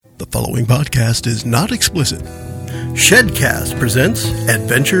The following podcast is not explicit. Shedcast presents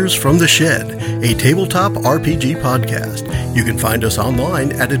Adventures from the Shed, a tabletop RPG podcast. You can find us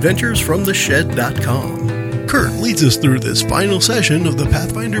online at adventuresfromtheshed.com. Kurt leads us through this final session of the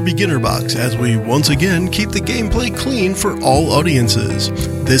Pathfinder Beginner Box as we once again keep the gameplay clean for all audiences.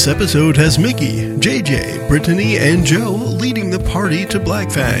 This episode has Mickey, JJ, Brittany, and Joe leading the party to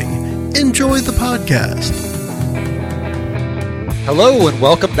Blackfang. Enjoy the podcast. Hello and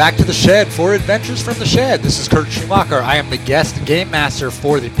welcome back to the Shed for Adventures from the Shed. This is Kurt Schumacher. I am the guest game master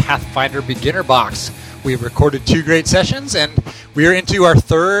for the Pathfinder Beginner Box. We've recorded 2 great sessions and we are into our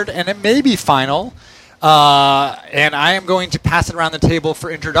third and it may be final. And I am going to pass it around the table for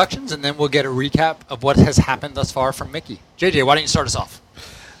introductions and then we'll get a recap of what has happened thus far from Mickey. JJ, why don't you start us off?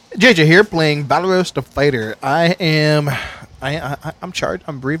 JJ here, playing Balaros the Fighter. I'm charged.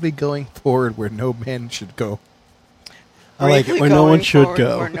 I'm bravely going forward where no man should go. I like it, where no one should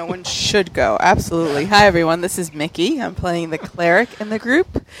go. Where no one should go, absolutely. Hi, everyone. This is Mickey. I'm playing the cleric in the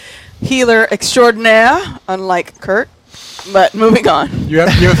group. Healer extraordinaire, unlike Kurt. But moving on. You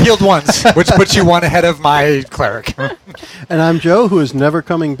have healed once, which puts you one ahead of my cleric. And I'm Joe, who is never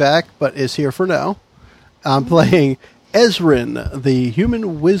coming back, but is here for now. I'm playing Ezrin, the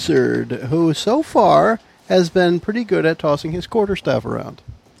human wizard, who so far has been pretty good at tossing his quarterstaff around.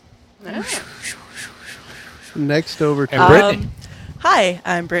 Next over to Brittany. Hi,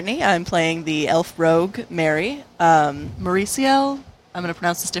 I'm Brittany. I'm playing the elf rogue, Mary. Mauricio, I'm going to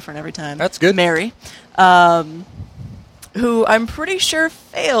pronounce this different every time. That's good. Mary, who I'm pretty sure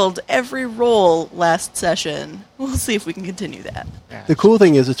failed every roll last session. We'll see if we can continue that. Yeah. The cool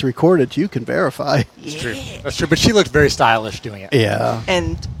thing is it's recorded, you can verify. That's true. That's true, but she looked very stylish doing it. Yeah.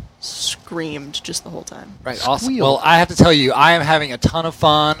 And screamed just the whole time. Right, awesome. Well, I have to tell you, I am having a ton of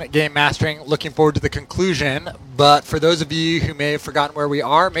fun game mastering, looking forward to the conclusion. But for those of you who may have forgotten where we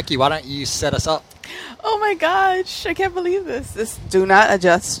are, Mickey, why don't you set us up? Oh my gosh, I can't believe this. Do not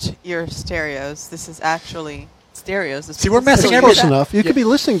adjust your stereos. This is actually stereos. See, we're messing Close everything enough. You could be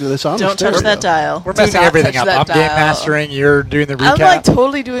listening to this on Don't stereo. touch that dial. We're messing everything up. I'm game mastering. You're doing the recap. I'm like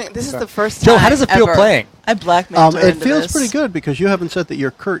totally doing. This is the first time. Joe, how does it feel playing? I blackmailed her It into feels this. pretty good because you haven't said that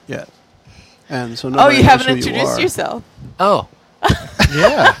you're Kurt yet. And so Oh, you haven't knows who introduced you yourself. Oh.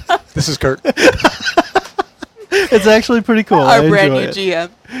 Yeah. This is Kurt. It's actually pretty cool. Our I brand new enjoy it. GM.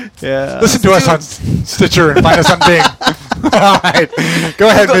 Yeah. Listen to us on Stitcher and find us on Bing. All right. Go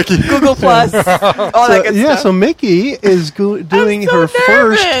ahead, Mickey. Google Plus. All that good stuff. So Mickey is doing so her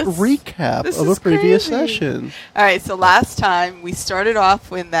first nervous. recap This of a is previous crazy. session. All right, so last time we started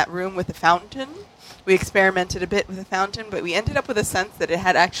off in that room with the fountain. We experimented a bit with the fountain, but we ended up with a sense that it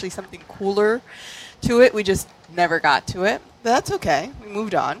had actually something cooler to it. We just never got to it. But that's okay. We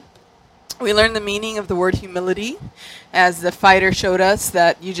moved on. We learned the meaning of the word humility as the fighter showed us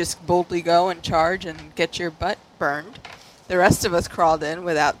that you just boldly go and charge and get your butt burned. The rest of us crawled in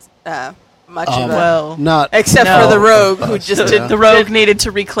without much of a... Well, Not except for the rogue who just did the rogue needed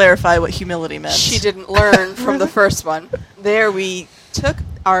to re-clarify what humility meant. She didn't learn from the first one. There we took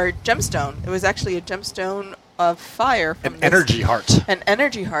our gemstone. It was actually a gemstone of fire. From An energy heart. An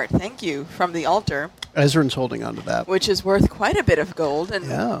energy heart, thank you, from the altar, Ezrin's holding on to that. which is worth quite a bit of gold, and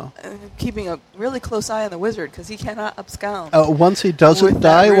Yeah. keeping a really close eye on the wizard, because he cannot abscond. Once he doesn't With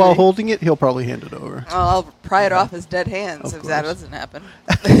that die while ruby. holding it, he'll probably hand it over. I'll pry it off his dead hands Of if that course. doesn't happen.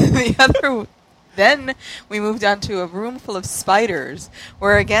 Then we moved on to a room full of spiders,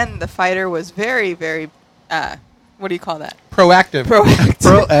 where again the fighter was very, very, what do you call that? Proactive. Proactive.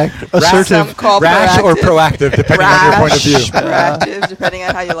 Some Assertive. call Rash or proactive, depending on your point of view. Proactive, depending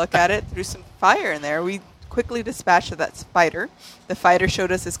on how you look at it. Threw some fire in there. We quickly dispatched that spider. The fighter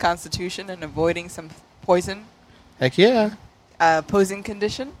showed us his constitution and avoiding some poison, Heck yeah. posing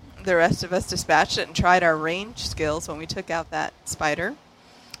condition. The rest of us dispatched it and tried our range skills when we took out that spider.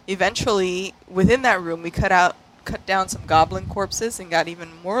 Eventually, within that room, we cut down some goblin corpses and got even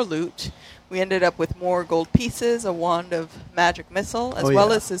more loot. We ended up with more gold pieces, a wand of magic missile, as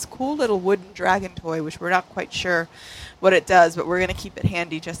well as this cool little wooden dragon toy, which we're not quite sure what it does, but we're going to keep it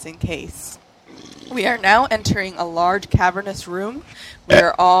handy just in case. We are now entering a large cavernous room. We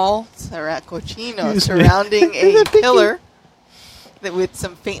are all surrounding a pillar with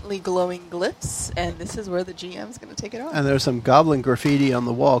some faintly glowing glyphs, and this is where the GM is going to take it off. And there's some goblin graffiti on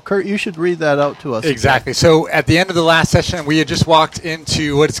the wall. Kurt, you should read that out to us. Exactly. So at the end of the last session, we had just walked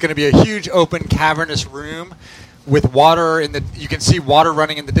into what is going to be a huge open cavernous room with water in the. You can see water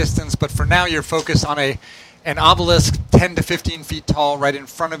running in the distance, but for now you're focused on an obelisk 10 to 15 feet tall right in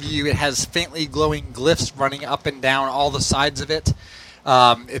front of you. It has faintly glowing glyphs running up and down all the sides of it.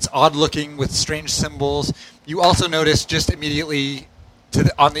 It's odd looking with strange symbols. You also notice just immediately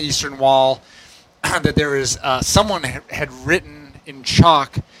on the eastern wall that there is someone had written in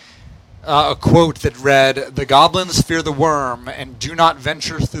chalk a quote that read, "The goblins fear the worm and do not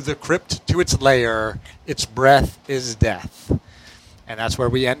venture through the crypt to its lair. Its breath is death." And that's where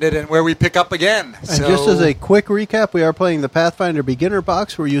we ended and where we pick up again. And just as a quick recap, we are playing the Pathfinder Beginner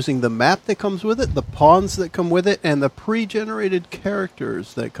Box. We're using the map that comes with it, the pawns that come with it, and the pre-generated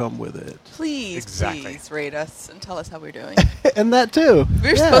characters that come with it. Please rate us and tell us how we're doing. And that too.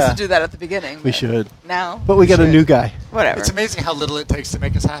 We were supposed to do that at the beginning. We should. Now. But we got a new guy. Whatever. It's amazing how little it takes to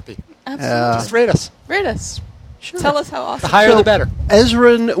make us happy. Absolutely. Just rate us. Rate us. Sure. Tell us how awesome. The higher the better.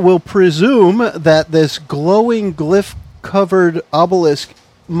 Ezrin will presume that this glowing glyph-covered obelisk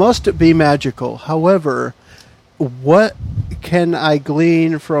must be magical. However, what can I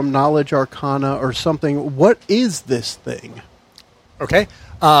glean from Knowledge Arcana or something? What is this thing? Okay.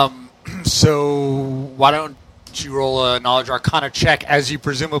 So why don't you roll a Knowledge Arcana check as you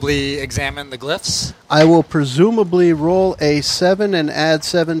presumably examine the glyphs? I will presumably roll a 7 and add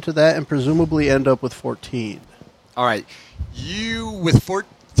 7 to that and presumably end up with 14. All right. You, with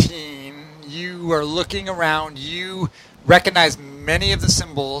 14, you are looking around. You recognize many of the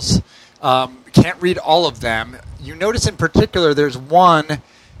symbols. Can't read all of them. You notice in particular there's one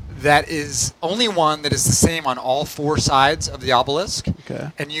that is the same on all four sides of the obelisk. Okay.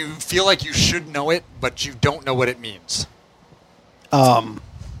 And you feel like you should know it, but you don't know what it means.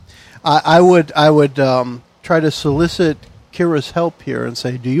 I would try to solicit Kira's help here and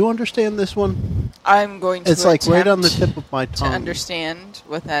say, do you understand this one? I'm going to It's like right on the tip of my to tongue. understand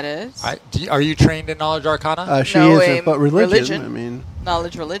what that is. Are you trained in Knowledge Arcana? She No, isn't, but religion. I mean,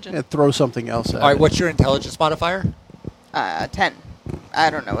 Knowledge religion. yeah, throw something else at All right, it. what's your intelligence modifier? 10. I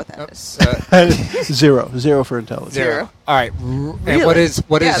don't know what that is. Zero for intelligence. Zero. All right. And Really? what is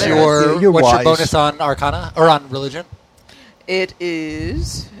Yeah, there is. You're what's your wise. bonus on Arcana or on religion? It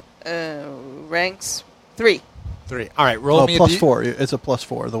is ranks 3. 3. All right. Roll me a plus D. 4. It's a plus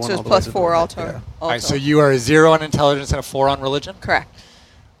 4. The one So all it's the plus way to 4 the all right. total. Yeah. All right. So you are a 0 on intelligence and a 4 on religion. Correct.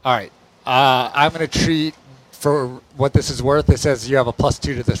 All right. I'm going to treat for what this is worth. It says you have a plus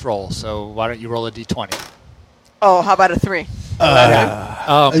 2 to this roll. So why don't you roll a d20? Oh, how about a 3? You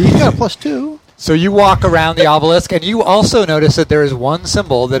got a plus 2. So you walk around the obelisk, and you also notice that there is one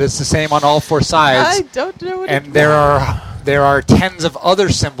symbol that is the same on all four sides. I don't know what And it there are tens of other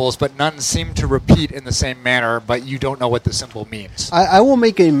symbols, but none seem to repeat in the same manner, but you don't know what the symbol means. I will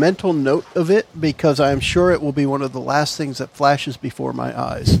make a mental note of it because I'm sure it will be one of the last things that flashes before my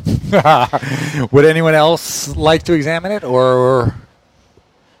eyes. Would anyone else like to examine it or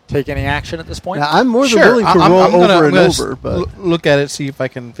take any action at this point? Now, I'm more than Sure. willing to roll I'm gonna- over I'm and gonna over, but look at it, see if I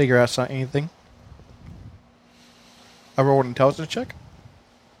can figure out anything. I roll an intelligence check.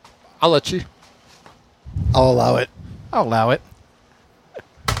 I'll let you. I'll allow it. I'll allow it.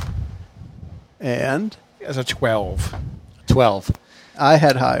 And As a 12. 12. I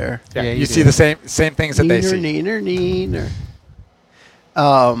had higher. Yeah, Yeah, you you see did. the same things that they see. Neener.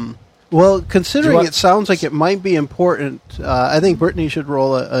 Well, considering want- it sounds like it might be important, I think Brittany should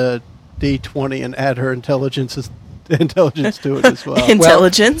roll a d20 and add her intelligence to it as well.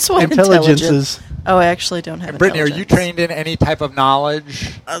 Intelligence? What Intelligence intelligence? is Oh, I actually don't have And Brittany, are you intelligence. trained in any type of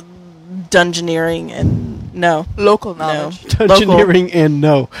knowledge? Dungeoneering and no. Local No. knowledge. dungeoneering and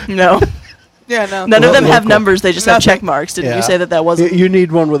no. No. Yeah, no. None of them have Local. numbers. They just have Nothing. check marks. Didn't Yeah. you say that wasn't? You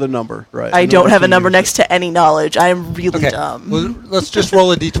need one with a number, right? I in don't order have a to number use next to any knowledge. I am really Okay. dumb. Well, let's just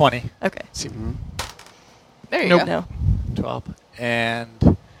roll a d20. Okay. There you Nope. go. No. 12.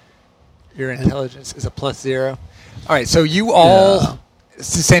 And your intelligence is a plus 0. All right, so you all... Yeah.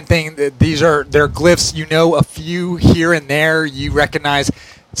 It's the same thing. They're glyphs. You know a few here and there. You recognize...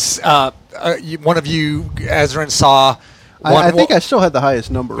 one of you, Ezrin, saw... I think I still had the highest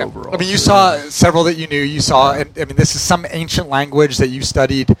number overall. I mean, you saw several that you knew. You saw, and I mean, this is some ancient language that you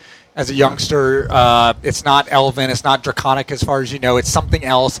studied as a youngster. It's not Elven. It's not Draconic, as far as you know. It's something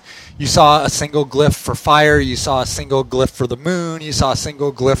else. You saw a single glyph for fire. You saw a single glyph for the moon. You saw a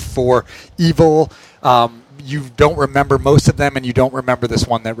single glyph for evil. You don't remember most of them, and you don't remember this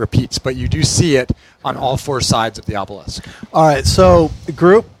one that repeats, but you do see it on all four sides of the obelisk. All right, so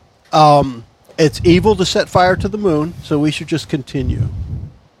group, it's evil to set fire to the moon, so we should just continue.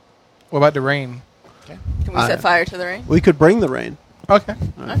 What about the rain? Can we set fire to the rain? We could bring the rain. Okay.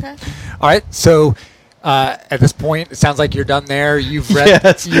 Okay. All right, so at this point, it sounds like you're done there. You've read.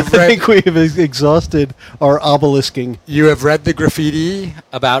 Yes, You've I read. think we have exhausted our obelisking. You have read the graffiti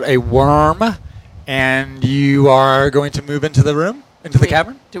about a worm, and you are going to move into the room, into the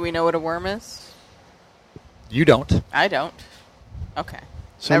cavern. Do we know what a worm is? You don't. I don't. Okay.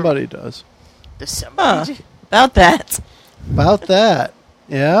 Somebody does. Does somebody? About that. About that.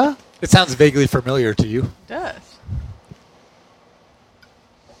 Yeah? It sounds vaguely familiar to you. It does.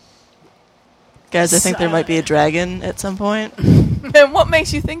 Guys, I think there might be a dragon at some point. And what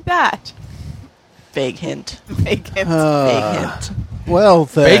makes you think that? Vague hint. Bacon. Vague hint. Well,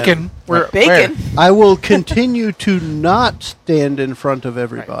 then. Bacon. Where, Bacon. I will continue to not stand in front of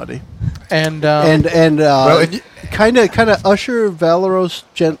everybody. And and kind of usher Valeros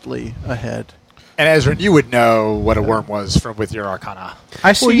gently ahead. And Ezra, you would know what a worm was from with your Arcana.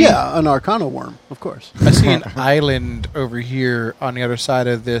 I see. Well, yeah, an Arcana worm, of course. I see an island over here on the other side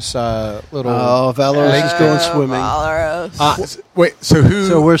of this little. Oh, Valeros is going swimming. Valeros. Wait, so who?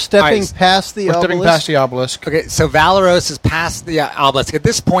 So we're stepping Alright, past the We're obelisk. stepping past the obelisk. Okay, so Valeros is past the obelisk. At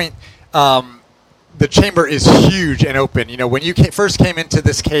this point, the chamber is huge and open. You know, when you first came into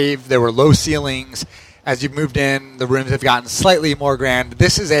this cave, there were low ceilings. As you've moved in, the rooms have gotten slightly more grand.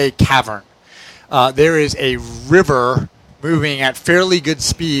 This is a cavern. There is a river moving at fairly good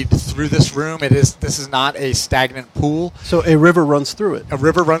speed through this room. This is not a stagnant pool. So a river runs through it. A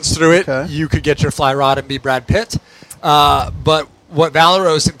river runs through it. Okay. You could get your fly rod and be Brad Pitt. But what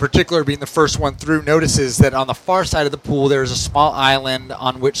Valeros, in particular, being the first one through, notices that on the far side of the pool there is a small island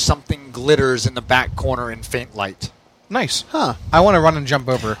on which something glitters in the back corner in faint light. Nice. Huh. I want to run and jump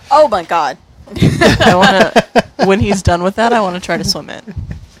over. Oh my god. I want to. When he's done with that, I want to try to swim in.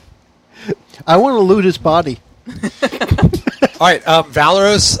 I want to loot his body. All right,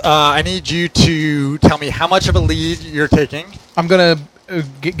 Valeros, I need you to tell me how much of a lead you're taking. I'm gonna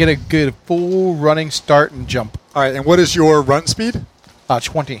get a good full running start and jump. All right, and what is your run speed?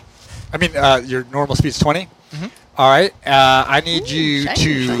 20. I mean, your normal speed is 20? Mhm. All right, I need you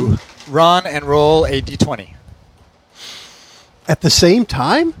to run and roll a d20. At the same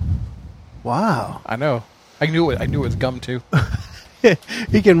time? Wow. I know. I knew it. I knew it was gum too.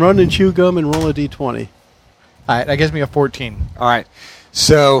 He can run and chew gum and roll a d20. All right, that gives me a 14. All right,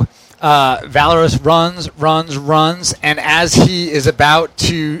 so Valeros runs, and as he is about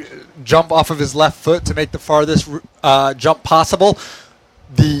to jump off of his left foot to make the farthest jump possible,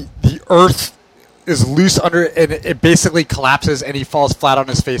 the earth is loose under it, and it basically collapses, and he falls flat on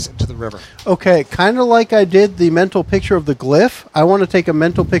his face into the river. Okay, kind of like I did the mental picture of the glyph, I want to take a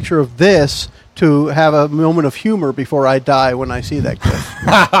mental picture of this to have a moment of humor before I die when I see that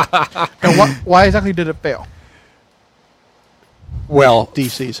glyph. And why exactly did it fail? Well,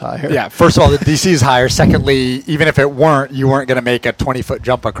 DC's higher. yeah, first of all, the DC is higher. Secondly, even if it weren't, you weren't going to make a 20-foot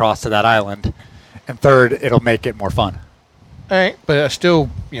jump across to that island. And third, it'll make it more fun. All right, but still,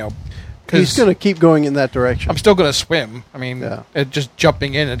 He's going to keep going in that direction. I'm still gonna swim. I mean, Yeah. just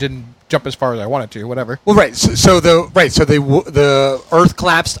jumping in, it didn't jump as far as I wanted to. Whatever. Well, right. So the earth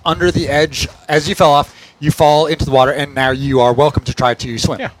collapsed under the edge as you fell off. You fall into the water, and now you are welcome to try to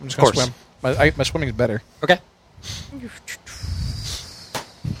swim. Yeah, I'm just of gonna course. swim. My swimming is better. Okay.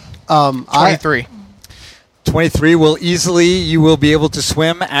 23. 23 you will be able to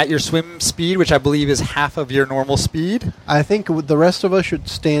swim at your swim speed, which I believe is half of your normal speed. I think the rest of us should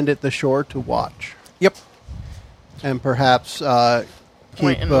stand at the shore to watch. Yep. And perhaps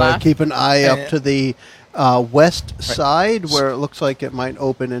Point and laugh. keep an eye up to the west side where it looks like it might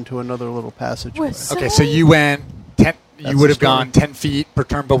open into another little passageway. West Okay, so you went 10. That's You would the have gone story. 10 feet per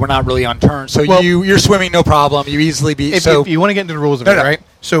turn, but we're not really on turn. So Well- you're swimming no problem. You easily beat. If you want to get into the rules of No, it, no. right?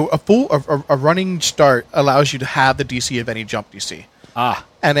 So a running start allows you to have the DC of any jump DC,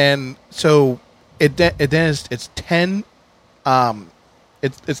 and then so it's 10.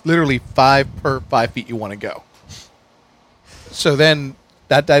 It's literally 5 per 5 feet you want to go. So then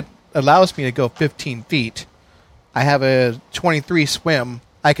that allows me to go 15 feet. I have a 23 swim.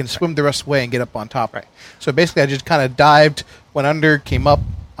 I can swim the rest of the way and get up on top. Right. So basically, I just kind of dived, went under, came up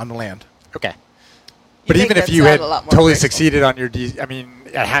on the land. Okay. But think even if that you sounded had a lot more totally graceful. succeeded on your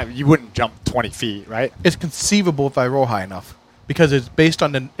you wouldn't jump 20 feet, right? It's conceivable if I roll high enough because it's based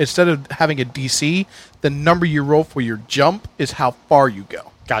on instead of having a DC, the number you roll for your jump is how far you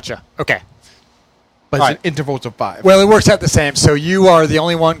go. Gotcha. Okay. But All it's right. in intervals of 5. Well, it works out the same. So you are the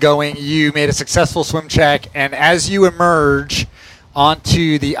only one going. You made a successful swim check, and as you emerge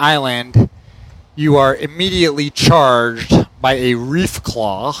onto the island, you are immediately charged by a reef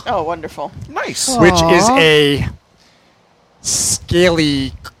claw, Oh, wonderful. nice. which is a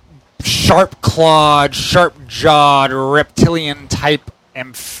scaly, sharp-clawed, sharp-jawed, reptilian-type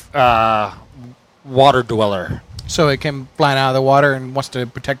water dweller. So it came flying out of the water and wants to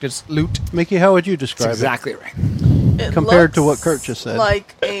protect its loot. Mickey, how would you That's describe exactly right. It Compared to looks what Kurt just said.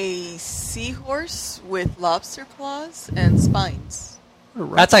 like a seahorse with lobster claws and spines.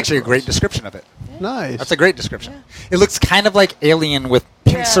 it? That's actually a great description of it. Nice. That's a great description. It looks kind of like Alien with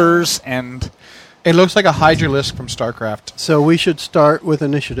pincers and It looks like a Hydralisk from StarCraft. So we should start with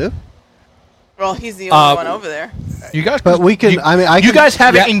initiative. Well, he's the only one over there. You guys, But we can. You guys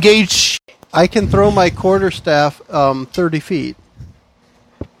haven't engaged. I can throw my quarterstaff 30 feet.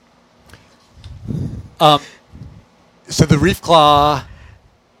 So the Reef Claw.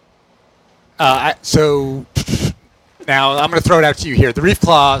 So now I'm going to throw it out to you here. The Reef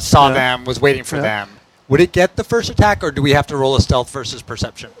Claw saw them, was waiting for them. Would it get the first attack, or do we have to roll a stealth versus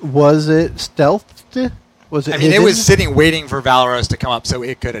perception? Was it stealthed? Was it? I mean, hidden? it was sitting waiting for Valoros to come up so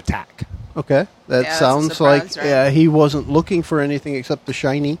it could attack. Okay, that that's a sounds surprise, like right? he wasn't looking for anything except the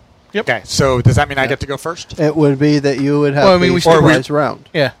shiny. Yep. Okay, so does that mean I get to go first? It would be that you would have Well, I mean, a we still- surprise round.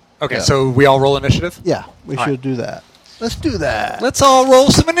 Yeah. Okay, Yeah. so we all roll initiative? Yeah, we All should right. do that. Let's do that. Let's all roll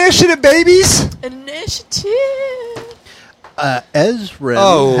some initiative, babies! Initiative.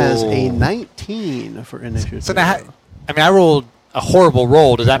 Ezrin has a 19 for initiative. So now, I rolled a horrible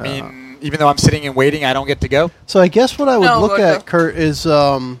roll. Does that mean, even though I'm sitting and waiting, I don't get to go? So I guess what I would No, look go- at, Kurt, is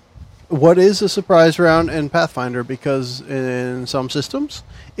what is a surprise round in Pathfinder? Because in some systems,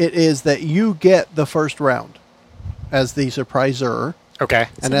 it is that you get the first round as the surpriser, Okay.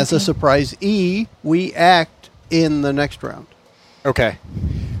 and as a surprisee, we act in the next round. Okay.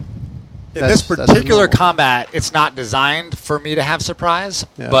 In That's- this that's particular normal. combat, it's not designed for me to have surprise,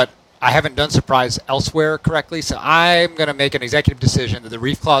 Yeah. but I haven't done surprise elsewhere correctly, so I'm going to make an executive decision that the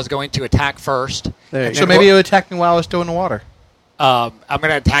Reef Claw is going to attack first. There you and go. So then maybe you attack me while I was still in the water. I'm going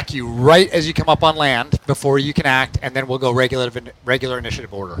to attack you right as you come up on land before you can act, and then we'll go regular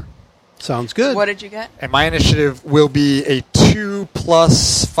initiative order. Sounds good. What did you get? And my initiative will be a 2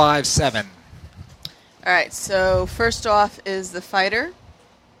 + 5, 7. All right. So first off is the fighter,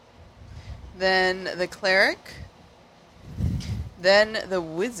 then the cleric, then the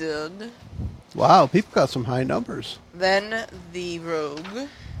wizard, Wow, people got some high numbers. then the rogue,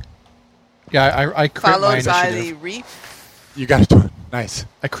 Yeah, I crit my followed by the initiative. reef. You got to do it. Nice.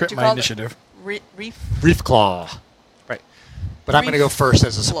 I crit Do you my call it initiative. Reef. Reef Claw. Right. But I'm going to go first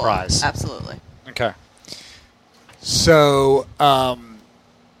as a Claw. surprise. Absolutely. Okay. So,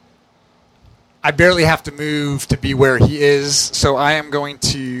 I barely have to move to be where he is, so I am going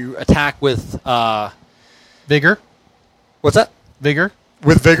to attack with, Vigor. what's that? Vigor.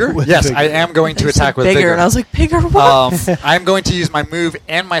 With Vigor? With Yes, Vigor. I am going to They attack said with bigger, Vigor. and I was like, bigger what? I'm going to use my move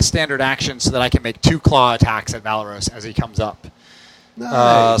and my standard action so that I can make 2 claw attacks at Valoros as he comes up.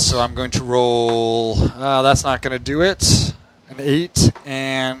 Nice. So I'm going to roll, that's not going to do it, an 8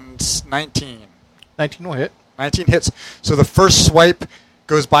 and 19. 19 will hit. 19 hits. So the first swipe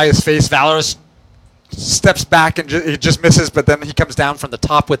goes by his face. Valoros steps back and it just misses, but then he comes down from the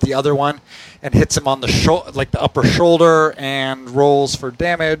top with the other one and hits him on the like the upper shoulder and rolls for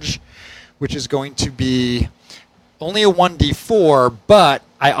damage, which is going to be only a 1d4, but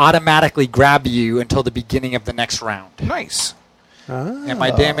I automatically grab you until the beginning of the next round. Nice. And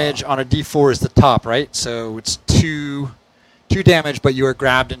my damage on a d4 is the top, right? So it's 2 damage, but you are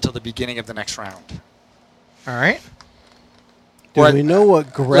grabbed until the beginning of the next round. All right. Do Or- we know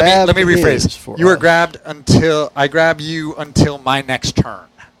what grab Let me is rephrase. for You are us? grabbed until I grab you until my next turn.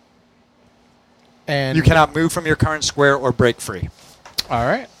 And You cannot move from your current square or break free. All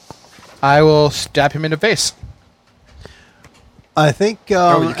right. I will stab him in the face. I think you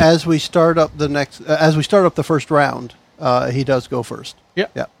can- as we start up the first round, he does go first.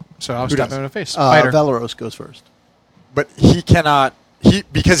 Yep. Yeah. So I'll Who stab does? him in the face. Fighter. Valoros goes first. But he cannot.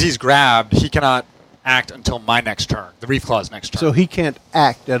 Because he's grabbed, he cannot act until my next turn. The Reef Claw's next turn. So he can't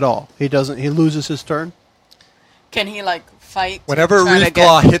act at all. He doesn't. He loses his turn. Can he fight? Whenever try to Reef get-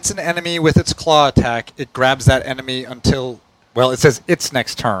 Claw hits an enemy with its claw attack, it grabs that enemy until. Well, it says its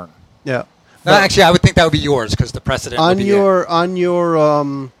next turn. Yeah. No, actually, I would think that would be yours because the precedent would On be your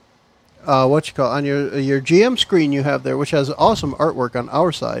your GM screen you have there, which has awesome artwork on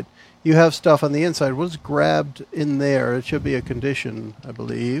our side. You have stuff on the inside. What's grabbed in there? It should be a condition, I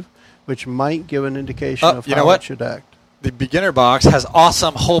believe, which might give an indication of you how know what? it should act. The beginner box has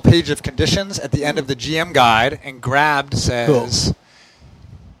awesome whole page of conditions at the end of the GM guide, and grabbed says,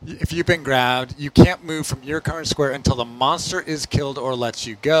 if you've been grabbed, you can't move from your current square until the monster is killed or lets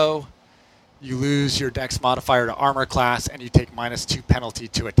you go. You lose your dex modifier to armor class, and you take -2 penalty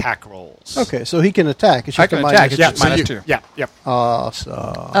to attack rolls. Okay, so he can attack. It's I just can a attack. minus It's Yeah, just so minus you, 2. yeah, yep.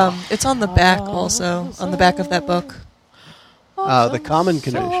 Awesome. It's on the back also, on the back of that book. The common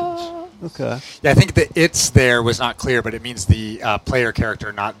conditions. Okay. Yeah, I think the "it's" there was not clear, but it means the player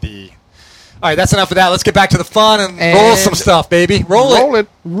character, not the. All right, that's enough of that. Let's get back to the fun and roll some stuff, baby. Roll it.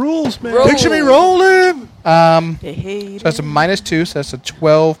 Rules, man. Roll. Picture me rolling. So that's a -2, so that's a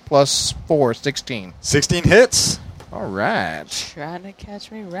 12 plus 4, 16. 16 hits. All right. Trying to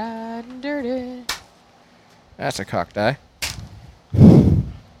catch me riding dirty. That's a cock die. All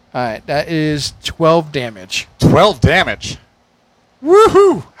right, that is 12 damage. 12 damage.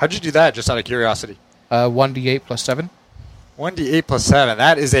 Woohoo! How'd you do that, just out of curiosity? 1d8 plus 7. 1d8 plus 7.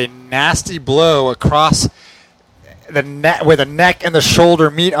 That is a nasty blow across the neck, where the neck and the shoulder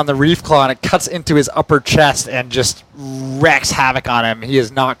meet on the reef claw, and it cuts into his upper chest and just wreaks havoc on him. He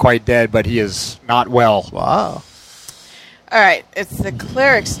is not quite dead, but he is not well. Wow. All right, it's the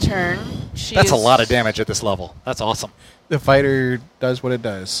cleric's turn. That's a lot of damage at this level. That's awesome. The fighter does what it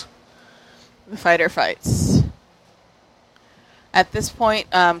does. The fighter fights. At this point,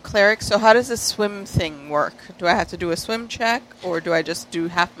 cleric, so how does the swim thing work? Do I have to do a swim check, or do I just do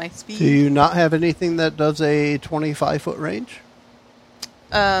half my speed? Do you not have anything that does a 25-foot range?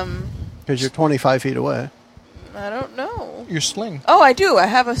 Because you're 25 feet away. I don't know. Your sling. Oh, I do. I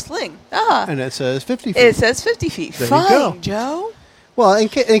have a sling. Ah. And it says 50 feet. It says 50 feet. There you Fine, go. Joe. Well, in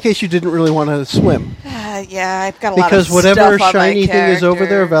case you didn't really want to swim. Yeah, I've got a lot of Because stuff whatever on my shiny thing is over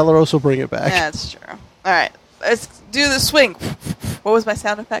there, character. Valeros will bring it back. Yeah, that's true. All right, let's do the swing. What was my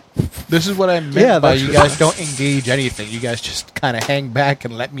sound effect? This is what I meant by that's you guys don't engage anything. You guys just kind of hang back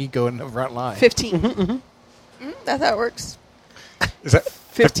and let me go in the front line. 15. That's how it works. Is that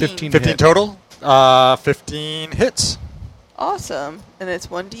 15. 15 total? 15 hits. Awesome. And it's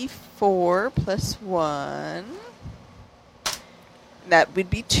 1d4 plus 1. That would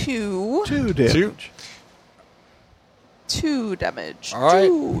be 2. 2 damage. 2 damage. All right.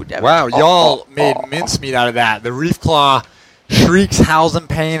 2 damage. Wow, y'all made mincemeat out of that. The reef claw shrieks, howls in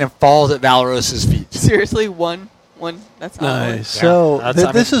pain, and falls at Valoros's feet. Seriously, 1. That's not Nice. Yeah, So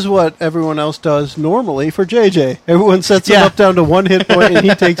this is what everyone else does normally for JJ. Everyone sets him Yeah. up down to 1 hit point and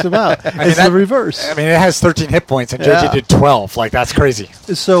he takes him out. It's the reverse. I mean, it has 13 hit points, and Yeah. JJ did 12. Like, that's crazy.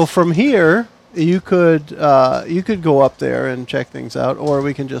 So from here, you could go up there and check things out, or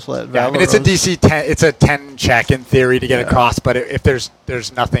we can just let Valeros. Yeah, I mean, it's a DC 10. It's a 10 check in theory to get across, but if there's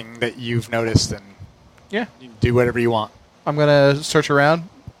nothing that you've noticed, then Yeah. you can do whatever you want. I'm going to search around.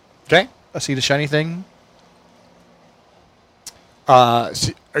 Okay. I see the shiny thing.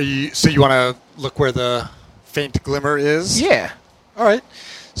 So you want to look where the faint glimmer is? Yeah. All right.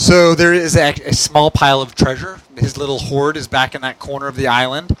 So there is a small pile of treasure. His little hoard is back in that corner of the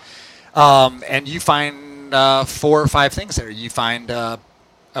island. And you find 4 or 5 things there. You find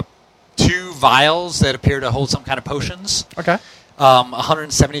 2 vials that appear to hold some kind of potions. Okay.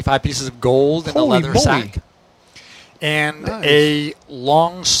 175 pieces of gold in a Holy leather moly. sack. And Nice. a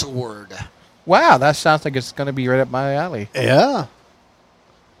long sword. Wow, that sounds like it's going to be right up my alley. Yeah.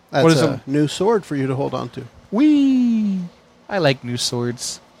 That's What is a a- new sword for you to hold on to. Whee! I like new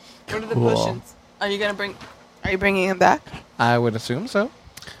swords. What are the Cool. potions? Are you bringing him back? I would assume so.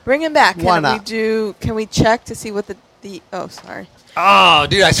 Bring him back. Why not? Can we check to see what the oh, sorry. Oh,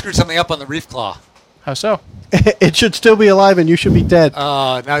 dude, I screwed something up on the reef claw. How so? It should still be alive and you should be dead.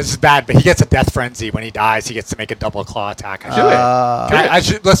 No, this is bad, but he gets a death frenzy. When he dies, he gets to make a double claw attack. I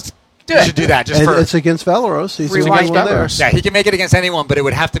should do that just And for. it's against Valeros. He's the Rewind only one there. Valeros. Yeah, he can make it against anyone, but it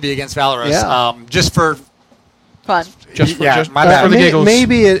would have to be against Valeros. Yeah. Just for. Fun. Just for, Yeah, just my for bad. the giggles.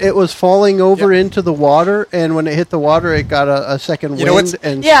 Maybe it was falling over Yep. into the water, and when it hit the water, it got a second You know wind. what's-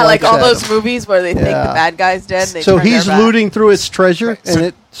 And Yeah, like swipes all at those him. movies where they think Yeah. the bad guy's dead. And they So turn he's their back. looting through its treasure, Right, and so-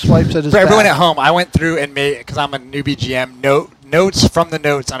 it swipes at his For everyone back. at home, I went through and made, because I'm a newbie GM, notes from the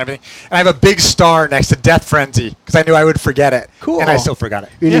notes on everything. And I have a big star next to Death Frenzy, because I knew I would forget it. Cool. And I still forgot it.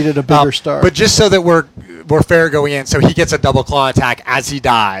 You needed a bigger star. But just so that we're fair going in, so he gets a double claw attack as he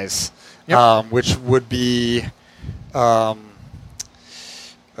dies, which would be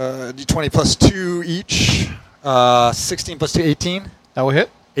D20 plus 2 each, 16 plus 2, 18. That will hit.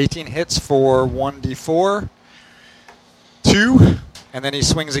 18 hits for 1d4, 2, and then he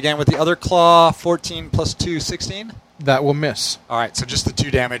swings again with the other claw, 14 plus 2, 16. That will miss. All right, so just the 2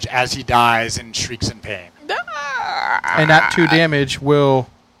 damage as he dies and shrieks in pain. And that 2 damage will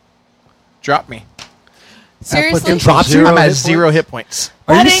drop me. Seriously? Drops you? Zero I'm at hit 0 hit points.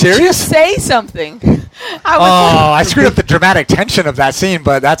 Are Why you didn't serious? you say something? I was Oh, I screwed up the dramatic tension of that scene,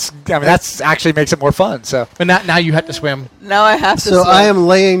 but that's actually makes it more fun. So But now you have to swim. now I have to. So swim. I am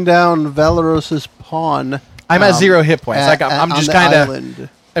laying down Valeros's pawn. I'm at 0 hit points. I'm on just the kind of. island.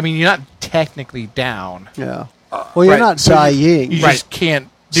 I mean, you're not technically down. Yeah. Well, you're right, not so you- dying. You Right. just can't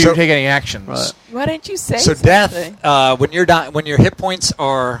So- take any actions. Right. Why didn't you say so something? death when your hit points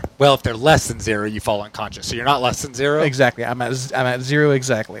are if they're less than 0, you fall unconscious. So you're not less than 0. Exactly. I'm at 0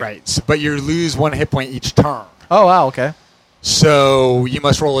 exactly. Right. So, but you lose 1 hit point each turn. Oh wow. Okay. So you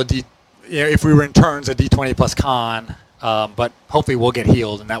must roll a D. If we were in turns, a D20 plus con. But hopefully we'll get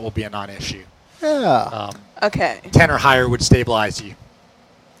healed, and that will be a non-issue. Yeah. Okay. 10 or higher would stabilize you.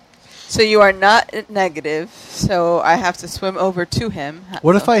 So you are not at negative, so I have to swim over to him.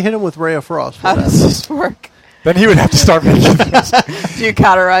 What if I hit him with Ray of Frost? How What does happens? this work? Then he would have to start making things. Do you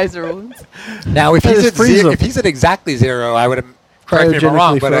cauterize the wounds? Now, if That he's, is at freeze him. if he's at exactly 0, I would have, correct me if I'm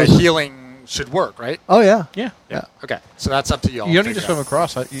wrong, Cryogenically but frozen. healing should work, right? Oh, yeah. Yeah. Yeah. Okay. So that's up to y'all. You don't need to figure swim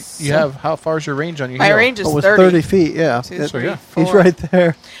out. across. You have how far is your range on your My heel? range is Oh, it's 30. 30 feet, yeah. Two, It- So, three, yeah. four. He's right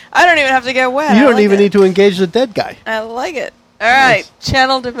there. I don't even have to get wet. You I don't like even it. need to engage the dead guy. I like it. All right.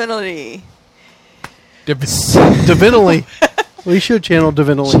 Channel divinity. Divinally. We should channel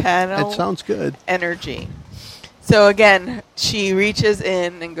divinally. Channel That sounds good. energy. So again, she reaches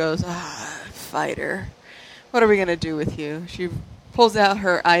in and goes, fighter. What are we going to do with you? She pulls out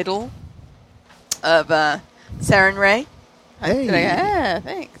her idol of Saren Ray. Hey.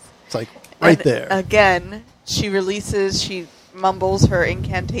 Thanks. It's like right And there. Again, she mumbles her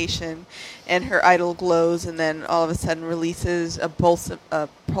incantation, and her idol glows, and then all of a sudden releases a pulse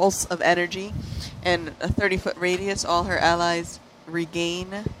of energy, and a 30-foot radius. All her allies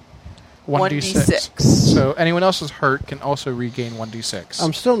regain 1d6. So anyone else is hurt can also regain 1d6.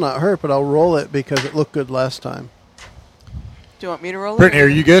 I'm still not hurt, but I'll roll it because it looked good last time. Do you want me to roll it? Brittany, are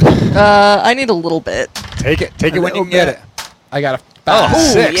you good? I need a little bit. Take it. Take it when you can get it. I got a Oh, 5.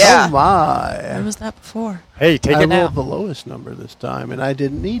 6. yeah. Oh, my. Where was that before? Hey, take I it now. rolled the lowest number this time, and I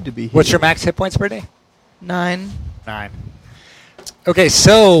didn't need to be What's your healed. max hit points, Brittany? 9. 9. Okay,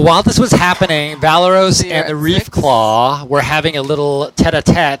 so while this was happening, Valeros So you're and the at Reef 6? Claw were having a little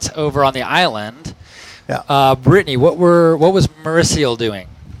tete-a-tete over on the island. Yeah. Brittany, what was Mauricio doing?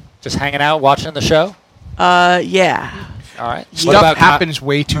 Just hanging out, watching the show? Yeah. All right. Stuff happens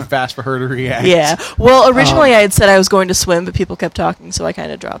way too fast for her to react. Yeah. Well, originally I had said I was going to swim, but people kept talking, so I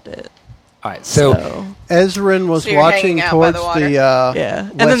kind of dropped it. All right. So, Ezrin was So you're watching hanging out by towards the water? the Yeah.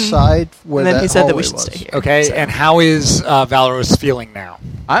 And west then- side where and then that he said that hallway we should was. stay here. okay, So- and how is Valeros feeling now?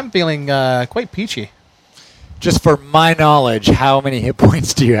 I'm feeling quite peachy. Just for my knowledge, how many hit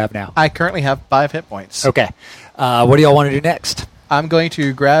points do you have now? I currently have 5 hit points. Okay. What do y'all want to do next? I'm going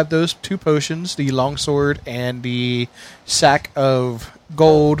to grab those 2 potions, the longsword and the sack of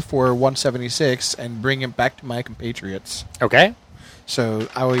gold for 176, and bring it back to my compatriots. Okay. So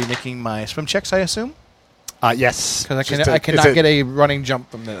I will be making my swim checks, I assume, Yes. because Just I cannot get a running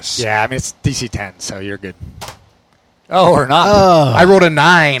jump from this. Yeah, I mean, it's DC 10, so you're good. Oh, or not. I rolled a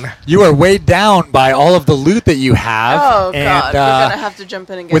 9. You are weighed down by all of the loot that you have. Oh, and, God. We're going to have to jump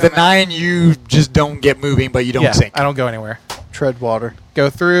in and get with a him out. 9, you just don't get moving, but you don't Yeah, sink. I don't go anywhere. Tread water. Go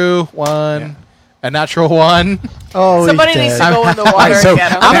through 1, Yeah. a natural 1. Oh, Somebody he's needs dead. to go in the All water right, so and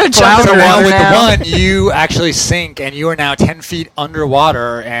get him. I'm gonna jump in the water with now. the 1, you actually sink, and you are now 10 feet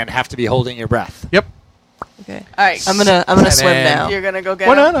underwater and have to be holding your breath. Yep. Okay. All right. I'm gonna And swim then- now. You're going to go get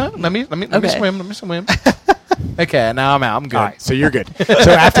Well, him? no. Let me Okay. swim. Let me swim. Okay, now I'm out. I'm good. All right, so you're good.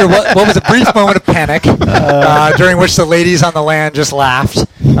 So after what was a brief moment of panic, during which the ladies on the land just laughed,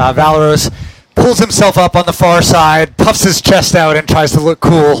 Valeros pulls himself up on the far side, puffs his chest out, and tries to look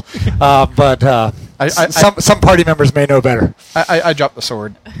cool. But some party members may know better. I dropped the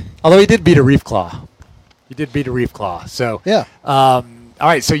sword. Although he did beat a Reef Claw. He did beat a Reef Claw. So Yeah. all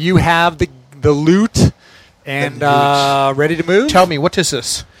right, so you have the loot and ready to move? Tell me, what is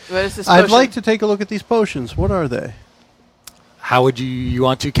this? What is this I'd potion? like to take a look at these potions. What are they? How would you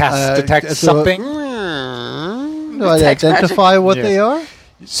want to cast detect so- something? Do I Detect identify what Yes. they are?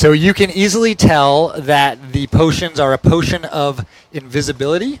 So you can easily tell that the potions are a potion of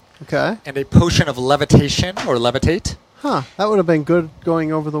invisibility Okay. and a potion of levitation or levitate. Huh. That would have been good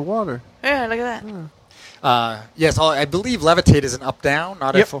going over the water. Yeah, look at that. Yes, I believe levitate is an up-down,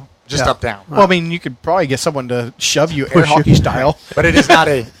 not Yep. a full, just Yeah. up-down. Well, I mean, you could probably get someone to shove you air Push you. hockey style. But it is not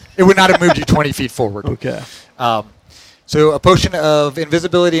a. It would not have moved you 20 feet forward. Okay. So a potion of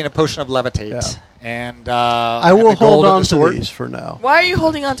invisibility and a potion of levitate. Yeah. And I and will the gold hold of on the to sword. these for now. Why are you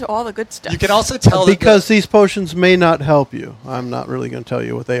holding on to all the good stuff? You can also tell that Because these potions may not help you. I'm not really going to tell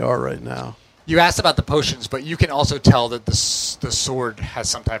you what they are right now. you asked about the potions, but you can also tell that the sword has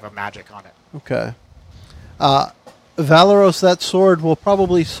some type of magic on it. Okay. Valeros, that sword will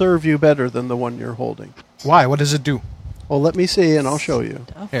probably serve you better than the one you're holding. Why? What does it do? Well, let me see, and I'll show you.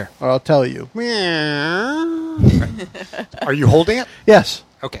 Here. Or I'll tell you. Are you holding it? Yes,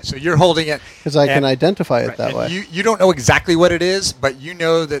 Okay, so you're holding it. because I can And- identify it right, that and way. You don't know exactly what it is, but you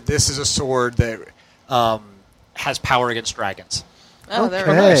know that this is a sword that has power against dragons. Oh, there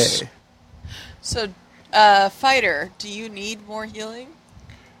we Okay. go. So, fighter, do you need more healing?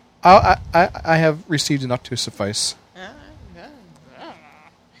 I have received enough to suffice.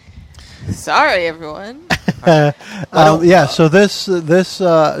 Sorry, everyone. So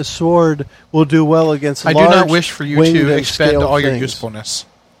this sword will do well against. I do not wish for you winged to and expend scaled all your things. usefulness.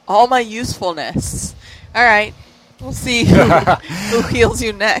 All my usefulness. All right. We'll see who heals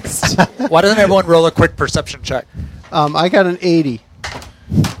you next. Why doesn't everyone roll a quick perception check? I got an 80.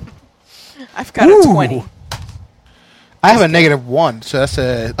 I've got a 20. I have a -1, so that's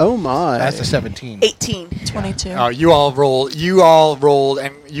a Oh my! that's a 17. 18. 22. You all rolled,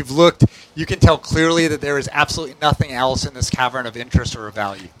 and you've looked. You can tell clearly that there is absolutely nothing else in this cavern of interest or of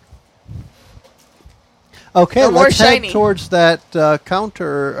value. Okay, No more let's head shiny. towards that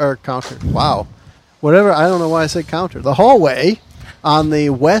counter. Wow, whatever. I don't know why I said counter. The hallway on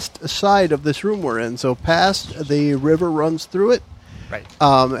the west side of this room we're in. So past the river runs through it. Right.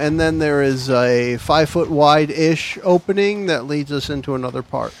 And then there is a 5 foot wide-ish opening that leads us into another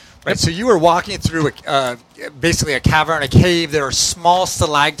part. Right. So you were walking through basically a cavern, a cave. There are small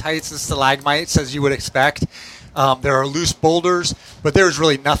stalactites and stalagmites, as you would expect. There are loose boulders, but there is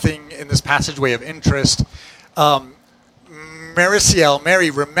really nothing in this passageway of interest. Mary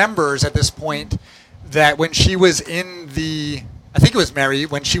remembers at this point that when she was in the, I think it was Mary,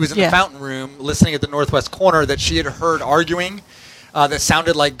 when she was in the fountain room listening at the northwest corner, that she had heard arguing that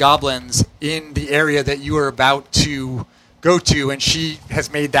sounded like goblins in the area that you were about to go to, and she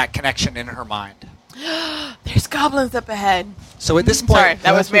has made that connection in her mind. There's goblins up ahead. So at this point, Sorry,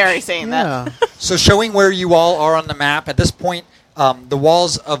 that was Mary saying that. So showing where you all are on the map, at this point, the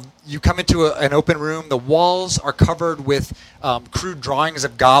walls of, you come into an open room, the walls are covered with crude drawings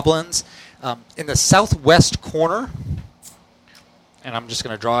of goblins. In the southwest corner, and I'm just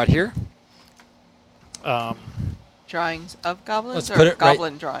going to draw it here. Drawings of goblins Let's or put it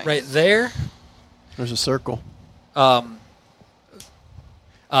goblin drawings? right there. There's a circle.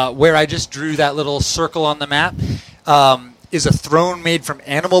 Where I just drew that little circle on the map, is a throne made from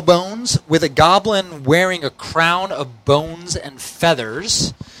animal bones with a goblin wearing a crown of bones and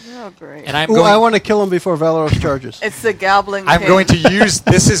feathers. Oh, great. And I want to kill him before Valoros charges. It's the goblin I'm king. going to use,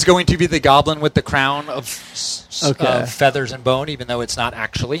 this is going to be the goblin with the crown of Okay. feathers and bone, even though it's not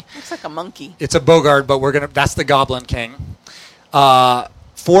actually. Looks like a monkey. It's a Bogard, but that's the goblin king. 4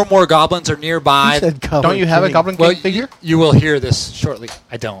 more goblins are nearby. You said goblin Don't you have a king. Goblin King figure? You will hear this shortly.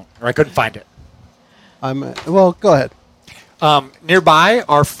 I don't, or I couldn't find it. Well, go ahead. Nearby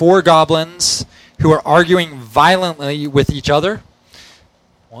are 4 goblins who are arguing violently with each other.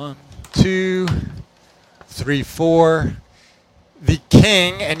 1, 2, 3, 4. The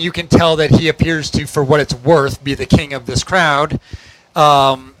king, and you can tell that he appears to, for what it's worth, be the king of this crowd,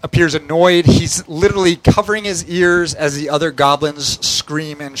 appears annoyed. He's literally covering his ears as the other goblins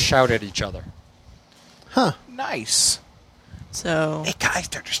scream and shout at each other. Huh. Nice. So Hey guys,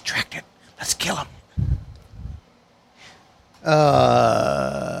 they're distracted. Let's kill them.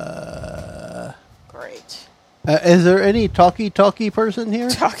 Great. Is there any talky person here?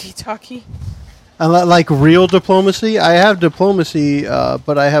 Talkie. Like real diplomacy? I have diplomacy,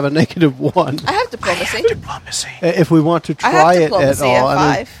 but I have a -1. I have diplomacy. Diplomacy. If we want to I have try it at diplomacy all, at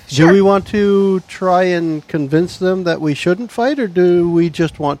 5. do Sure. we want to try and convince them that we shouldn't fight, or do we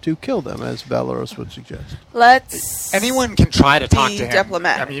just want to kill them, as Valoros would suggest? Let's. Anyone can try to talk Be to him.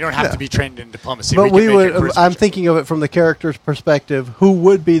 diplomatic. I mean, you don't have to be trained in diplomacy. But can we make would. it charisma I'm check. thinking of it from the character's perspective. Who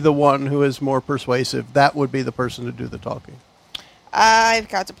would be the one who is more persuasive? That would be the person to do the talking. I've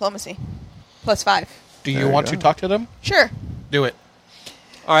got diplomacy. +5. Do you There you want go. to talk to them? Sure. Do it.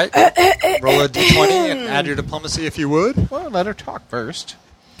 All right. Roll a d20 and add your diplomacy if you would. Well, let her talk first.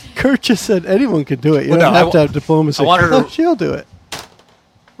 Kurt just said anyone could do it. You Well, don't no, have to have diplomacy. I want her to- Oh, she'll do it.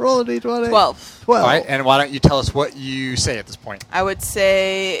 Roll a d20. 12. 12. All right. And why don't you tell us what you say at this point? I would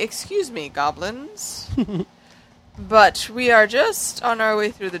say, excuse me, goblins. But we are just on our way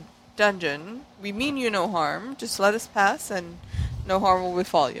through the dungeon. We mean you no harm. Just let us pass and no harm will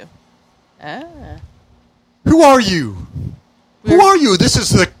befall you. Ah. Who are you? Who are you? This is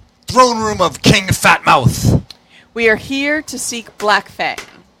the throne room of King Fatmouth. We are here to seek Black Fang.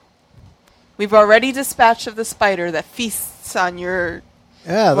 We've already dispatched of the spider that feasts on your...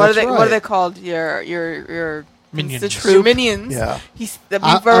 Yeah, what that's are they? right. What are they called? Your Minions. Your minions. Yeah. We've I'm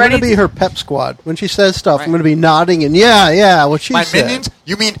already going to be her pep squad. When she says stuff, Right. I'm going to be nodding and yeah, what she My said. minions?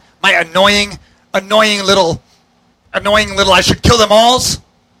 You mean my annoying little, I should kill them alls?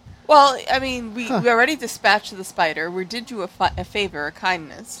 Well, I mean, we already dispatched the spider. We did you a favor, a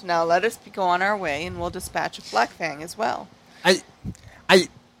kindness. Now let us go on our way, and we'll dispatch a Black Fang as well. I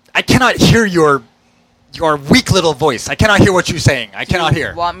cannot hear your weak little voice. I cannot hear what you're saying. I cannot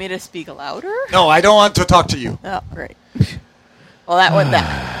hear. Want me to speak louder? No, I don't want to talk to you. Oh, great. Well, that went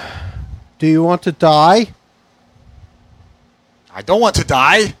that. Do you want to die? I don't want to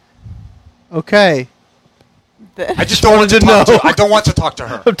die. Okay. I just don't want to talk to her. I don't want to talk to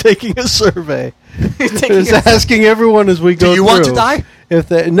her. I'm taking a survey. Taking Just asking everyone as we go through. Do you want to die?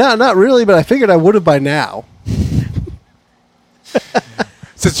 No, not really, but I figured I would have by now.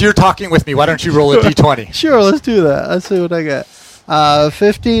 Since you're talking with me, why don't you roll a d20? Sure, let's do that. Let's see what I got.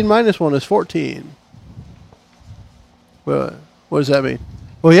 15 minus 1 is 14. What does that mean?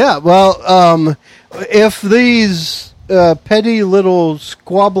 Well, yeah. Well, if these petty little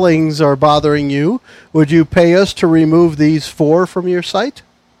squabblings are bothering you, would you pay us to remove these 4 from your sight?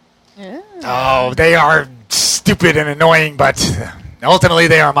 Yeah. Oh, they are stupid and annoying, but ultimately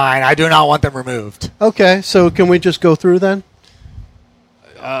they are mine. I do not want them removed. Okay, so can we just go through then?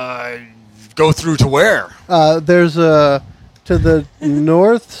 Go through to where? There's a... To the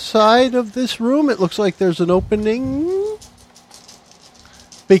north side of this room, it looks like there's an opening.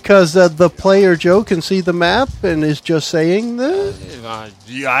 Because the player Joe can see the map and is just saying this.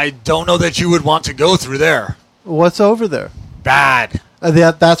 I don't know that you would want to go through there. What's over there? Bad.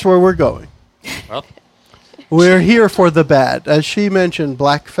 That's where we're going. Well, We're here for the bad. As she mentioned,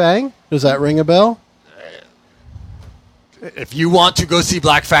 Black Fang. Does that ring a bell? if you want to go see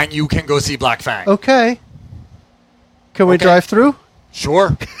Black Fang, you can go see Black Fang. Okay. Can we Okay. drive through?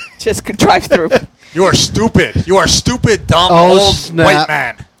 Sure. Just drive through. You are stupid. You are stupid, dumb, Oh, old snap. white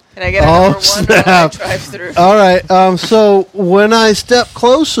man. Can I get a Oh, number 1 when I snap. drive through? All right. So when I step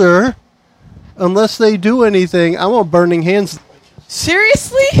closer, unless they do anything, I'm on burning hands.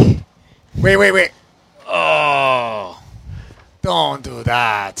 Seriously? Wait. Oh. Don't do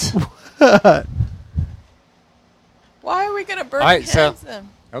that. Why are we going to burn All right, so- hands then?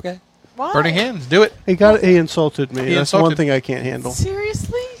 Okay. Why? Burning hands. Do it. He insulted me. He That's insulted- one thing I can't handle.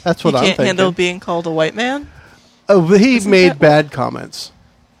 Seriously? That's You what I'm can't thinking. handle being called a white man? Oh, but he Isn't made that- bad comments.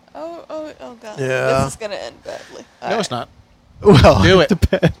 Oh, God. Yeah. This is going to end badly. No, it's not. Well, Do it.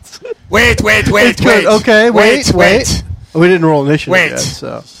 depends. Wait. It's good. Okay, wait. We didn't roll initiative Wait. yet,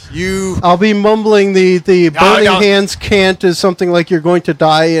 so You I'll be mumbling the burning no. hands can't is something like you're going to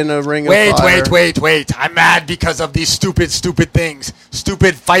die in a ring of fire. wait. I'm mad because of these stupid things.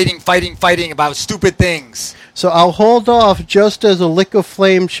 Stupid fighting about stupid things. So I'll hold off just as a lick of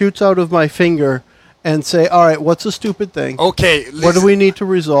flame shoots out of my finger and say, all right, what's a stupid thing? Okay, What do we need to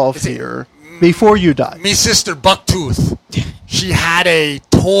resolve Listen. here before you die? Me sister Bucktooth, she had a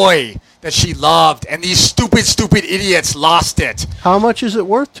toy that she loved, and these stupid idiots lost it. How much is it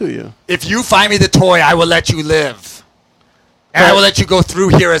worth to you? If you find me the toy, I will let you live. And I will let you go through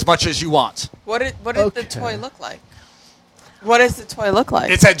here as much as you want. What did Okay. the toy look like? What does the toy look like?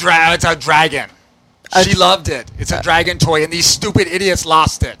 It's a dragon. She loved it. It's a dragon toy, and these stupid idiots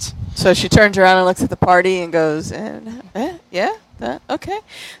lost it. So she turns around and looks at the party and goes, yeah, that, okay.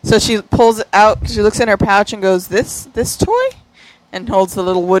 So she pulls it out. She looks in her pouch and goes, this toy? And holds the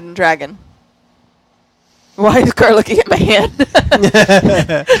little wooden dragon. Why is Carl looking at my hand?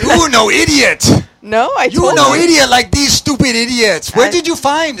 You no idiot. No, I You told no you. idiot like these stupid idiots. Where did you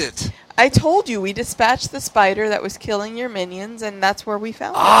find it? I told you we dispatched the spider that was killing your minions, and that's where we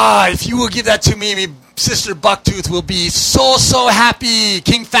found it. Ah, if you will give that to me, me sister Bucktooth will be so happy.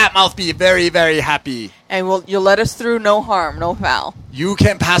 King Fatmouth be very, very happy. And you'll let us through, no harm, no foul. You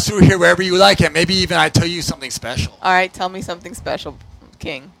can pass through here wherever you like, and maybe even I tell you something special. All right, tell me something special,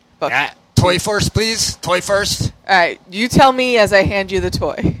 King. Buck. Yeah, toy first, please. Toy first. All right, you tell me as I hand you the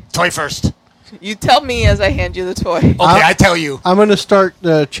toy. Toy first. You tell me as I hand you the toy. Okay, I tell you. I'm going to start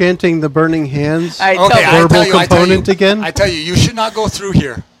chanting the burning hands. I Okay, tell I Verbal tell you. component again? I tell you, you should not go through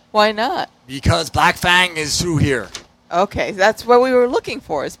here Why not? because Black Fang is through here. Okay, that's what we were looking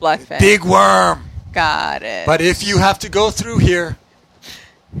for is Black Fang. Big worm. Got it. But if you have to go through here,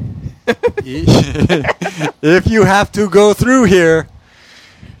 if you have to go through here,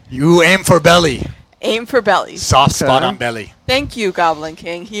 you aim for belly. Aim for bellies. Soft spot Okay. on belly. Thank you, Goblin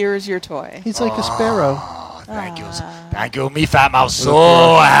King. Here is your toy. He's like a sparrow. Oh, thank you. Thank you. Me fat mouse.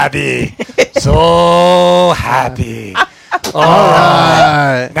 So happy. So happy. All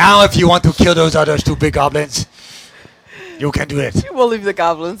right. Now if you want to kill those other stupid goblins, you can do it. We'll leave the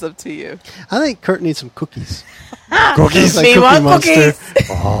goblins up to you. I think Kurt needs some cookies. Cookies. Like Me Cookie want Monster. cookies.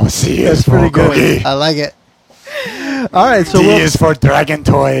 Oh, C That's is for pretty good. cookie. I like it. All right, so D we'll, is for dragon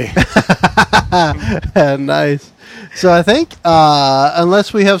toy. nice. So I think,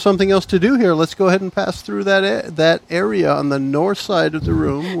 unless we have something else to do here, let's go ahead and pass through that area on the north side of the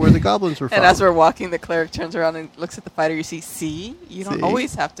room where the goblins were found. And as we're walking, the cleric turns around and looks at the fighter. You see, you don't See?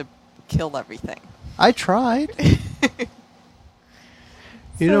 always have to kill everything. I tried.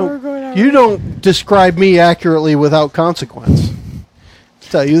 You So we're going don't. You don't describe me accurately without consequence. I'll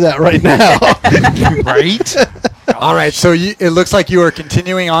tell you that right now. Right? All right, so it looks like you are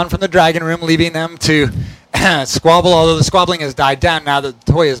continuing on from the dragon room, leaving them to squabble, although the squabbling has died down now that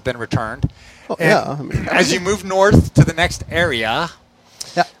the toy has been returned. Oh, And yeah. I mean, as you move north to the next area,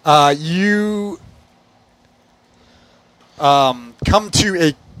 you come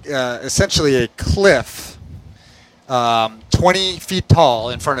to essentially a cliff 20 feet tall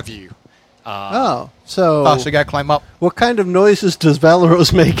in front of you. so Oh, so you got to climb up. what kind of noises does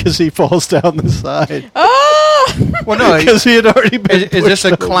Valeros make as he falls down the side? Well, no. Because he had already been. Is this a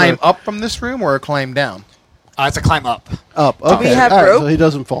pushed climb over. up from this room or a climb down? It's a climb up. Up. Okay. we have All right, rope? so he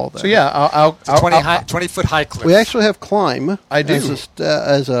doesn't fall there. So yeah, I'll It's a 20-foot high cliff. We actually have climb. I do.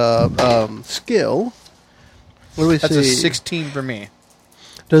 as a skill. What do we That's see? a 16 for me.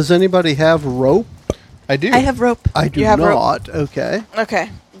 Does anybody have rope? I do. I have rope. I do You have rope. not. Okay. Okay,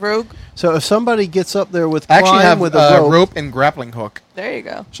 rogue. So if somebody gets up there with I climb actually have with a rope and grappling hook. There you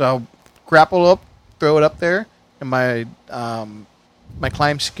go. So I'll grapple up, throw it up there, and my my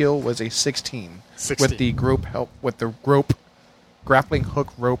climb skill was a 16 with the rope grappling hook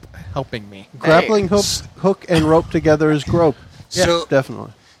rope helping me. grappling hook and rope together is grope. Yeah, So-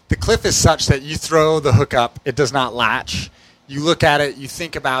 definitely. The cliff is such that you throw the hook up, it does not latch. You look at it, you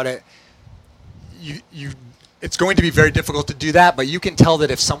think about it. It's going to be very difficult to do that, but you can tell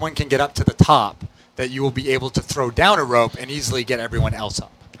that if someone can get up to the top, that you will be able to throw down a rope and easily get everyone else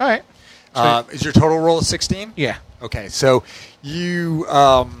up. All right. Is your total roll 16? Yeah. Okay, so you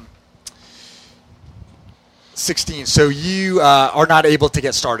 16. So you are not able to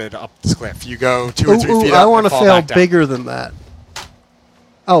get started up this cliff. You go 2 or 3 feet up. I want to and fall fail back down. bigger than that.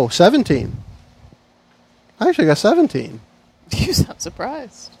 Oh, 17. I actually got 17. You sound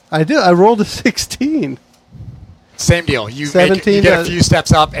surprised. I did. I rolled a 16. Same deal. You 17 get a few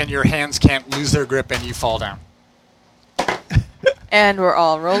steps up, and your hands can't lose their grip, and you fall down. And we're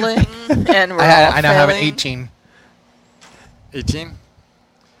all rolling, and we're I all now have an failing. 18. 18.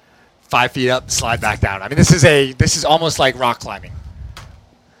 5 feet up, slide back down. I mean, this is almost like rock climbing.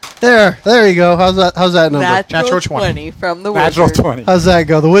 There you go. How's that number? Natural 20. 20 from the Natural wizard. 20. How's that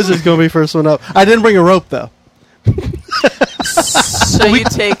go? The wizard's gonna be first one up. I didn't bring a rope though. So you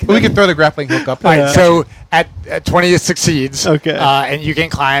take We can throw the grappling hook up. All right, so at 20 it succeeds. Okay. And you can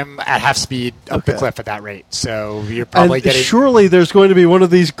climb at half speed up the Okay. cliff at that rate. So you're probably And getting... surely there's going to be one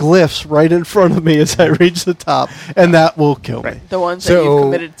of these glyphs right in front of me as I reach the top, and that will kill me. the ones that So- you've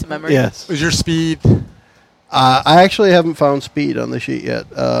committed to memory. Yes. Is your speed... I actually haven't found speed on the sheet yet.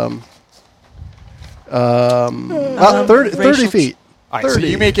 30 racial- feet. All right, so 30.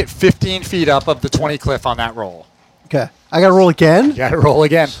 you make it 15 feet up of the 20 cliff on that roll. Okay. I got to roll again? You got to roll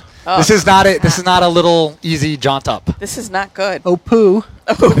again. Oh. This is not a little easy jaunt up. This is not good. Oh, poo.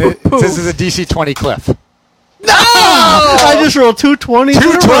 This is a DC 20 cliff. I just rolled 2 20s 2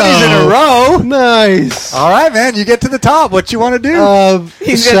 20s in a row. Nice. All right, man. You get to the top. What you want to do?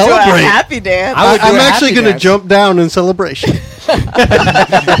 He's going to do a celebrate. happy dance. I would do I'm a actually happy going to dance. jump down in celebration. I'll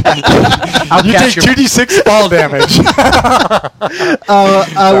You take catch you. 2d6 fall damage.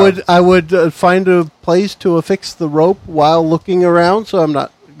 I would find a place to affix the rope while looking around, so I'm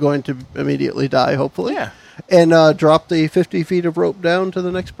not going to immediately die, hopefully. Yeah. And drop the 50 feet of rope down to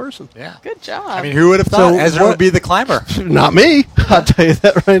the next person. Yeah. Good job. I mean, who would have thought So Ezra what- would be the climber? Not me. I'll tell you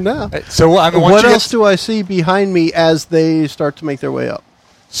that right now. So I mean, once What you else get, do I see behind me as they start to make their way up?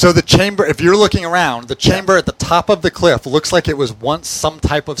 so the chamber, if you're looking around, the chamber at the top of the cliff looks like it was once some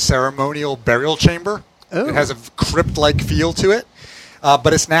type of ceremonial burial chamber. Oh. It has a crypt-like feel to it.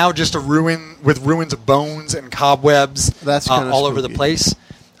 But it's now just a ruin with ruins of bones and cobwebs That's kinda all over the spooky. place.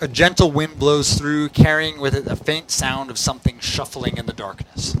 A gentle wind blows through, carrying with it a faint sound of something shuffling in the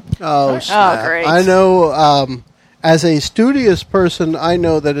darkness. Oh, snap. great. I know, as a studious person, I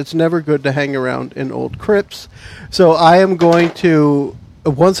know that it's never good to hang around in old crypts. So I am going to,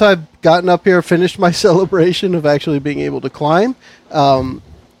 once I've gotten up here, finished my celebration of actually being able to climb, I'm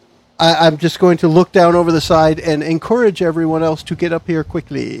just going to look down over the side and encourage everyone else to get up here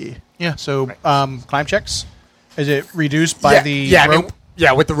quickly. Yeah, so climb checks. Is it reduced by the I rope? mean,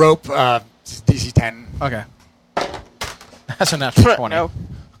 yeah, with the rope, DC 10. Okay. That's a natural 20. No.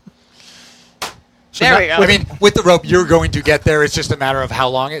 So There that- we go. I mean, with the rope, you're going to get there. It's just a matter of how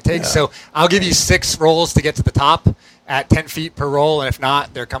long it takes. So I'll give you 6 rolls to get to the top at 10 feet per roll, and if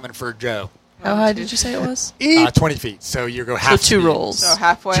not, they're coming for Joe. How high did you say it was? 20 feet. So you go half. So 2 speed. rolls. So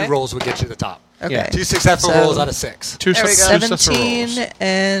halfway. 2 rolls would get you to the top. Okay. Yeah. 2 successful So- rolls out of 6. Two There we go. successful 17 rolls.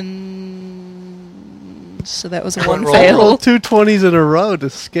 and so that was a One 1 roll. I fail. rolled 2 20s in a row to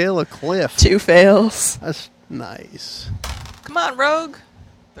scale a cliff. 2 fails. That's nice. Come on, rogue.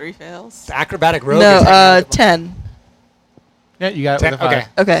 3 fails. The acrobatic rogue. No, is hanging out the- 10. Yeah, you got it with a 5. Okay.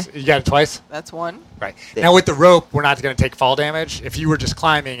 Okay. So you got it twice? That's 1. Right. Now with the rope, we're not going to take fall damage. If you were just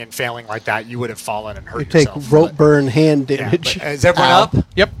climbing and failing like that, you would have fallen and hurt You take yourself. rope burn hand Yeah, damage. but is everyone Ow. up?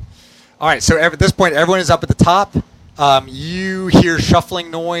 Yep. All right, so at this point, everyone is up at the top. You hear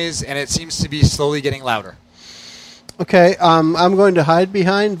shuffling noise, and it seems to be slowly getting louder. Okay, I'm going to hide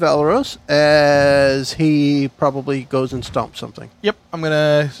behind Valeros as he probably goes and stomps something. Yep. I'm going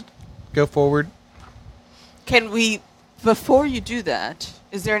to go forward. Can we, before you do that,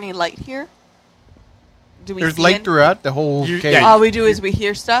 is there any light here? Do we There's see light any? throughout the whole You- cave. yeah, All we do is we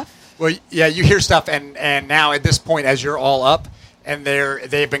hear stuff? Well, yeah, you hear stuff, and now at this point, as you're all up, and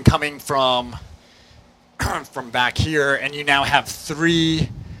they've been coming from from back here, and you now have 3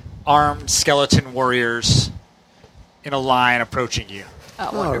 armed skeleton warriors in a line approaching you. Oh,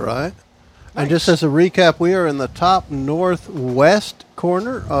 All wonderful. right. And just as a recap, we are in the top northwest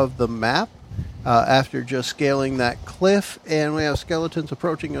corner of the map after just scaling that cliff, and we have skeletons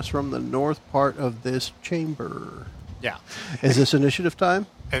approaching us from the north part of this chamber. Yeah, Is this initiative time?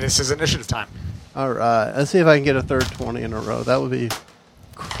 and this is initiative time. All right. Let's see if I can get a third 20 in a row. That would be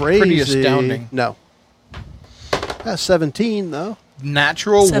crazy. Pretty astounding. No. That's 17, though.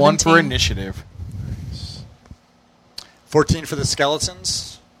 Natural 1 for 17. initiative. 14 for the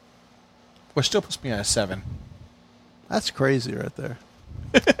skeletons. Which still puts me at a 7. That's crazy right there.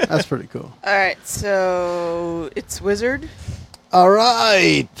 That's pretty cool. All right, so it's wizard, All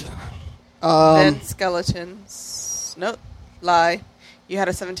right. then skeletons. Nope, lie. You had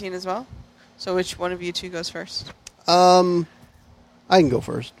a 17 as well? So which one of you two goes first? I can go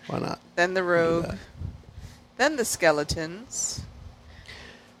first. Why not? Then the rogue, then the skeletons,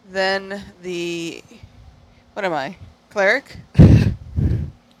 then the... What am I? Cleric?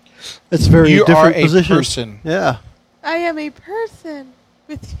 It's a very You different are a position. person. Yeah. I am a person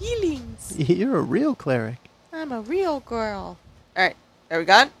with feelings. You're a real cleric. I'm a real girl. All right, there we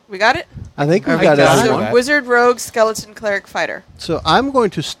got it? We got it? I think we've I got think so. everyone. that. Wizard, rogue, skeleton, cleric, fighter. So I'm going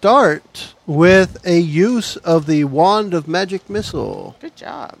to start with a use of the Wand of Magic Missile. Good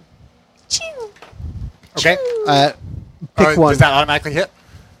job. Okay. Pick one. Does that automatically hit?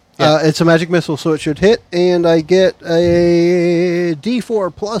 It's a magic missile, so it should hit, and I get a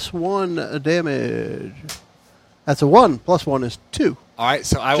D4 plus 1 damage. That's a 1. Plus 1 is 2. All right,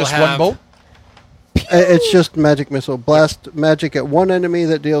 so I will Just have... one bolt? It's just magic missile. Blast magic at one enemy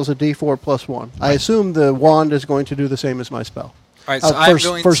that deals a D4 plus 1. I assume the wand is going to do the same as my spell. All right, so I'm first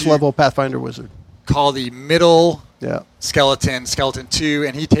going first to level Pathfinder wizard. call the middle Yeah. skeleton 2,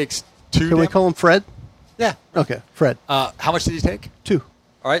 and he takes 2 Can we call him Fred? Yeah. Okay, Fred. How much did he take? 2.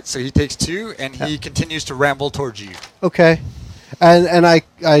 All right, so he takes 2, and he continues to ramble towards you. Okay. And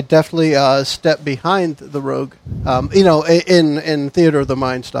I definitely step behind the rogue, in Theater of the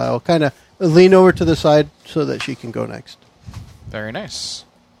Mind style, kind of lean over to the side so that she can go next. Very nice.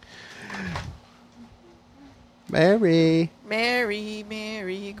 Mary. Mary,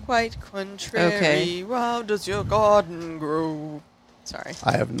 Mary, quite contrary. Okay. How does your garden grow? Sorry.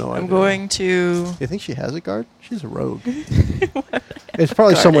 I have no idea. I'm going to... Do you think she has a garden? She's a rogue. It's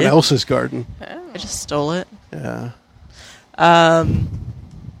probably someone Garden. else's garden. I just stole it. Yeah.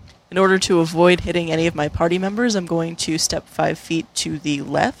 In order to avoid hitting any of my party members, I'm going to step 5 feet to the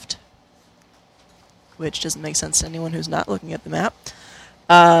left, which doesn't make sense to anyone who's not looking at the map.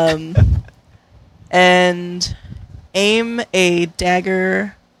 And aim a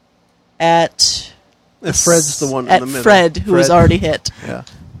dagger at... Fred's the one in at the middle. Fred, who was already hit. Yeah.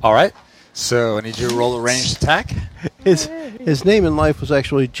 All right, so I need you to roll a ranged attack. His name in life was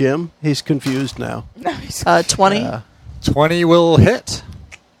actually Jim. He's confused now. Nice. 20. Yeah. 20 will hit.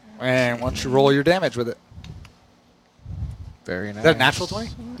 And why don't you roll your damage with it? Very nice. Is that a natural 20?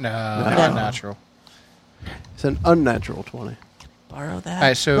 No, No. not natural. It's an unnatural 20. Borrow that. All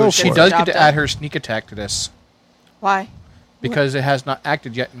right, so Go she for it. does Job get to done. add her sneak attack to this Why? because it has not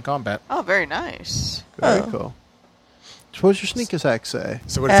acted yet in combat. Oh, very nice. Very Oh. cool. So what does your sneak attack say?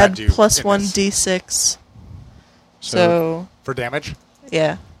 So what does Add that do? plus in 1 this? d6. So, For damage?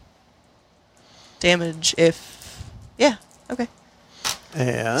 yeah. Damage if... Yeah, okay.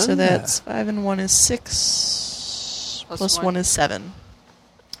 And So that's 5 and 1 is 6. Plus Plus one. 1 is 7. All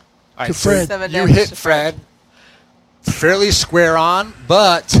right, To so Fred. 7 you damage hit to Fred. fairly square on,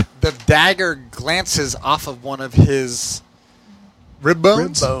 but the dagger glances off of one of his rib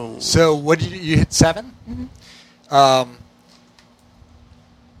bones. Rib bones. So what did you hit 7? Mm-hmm.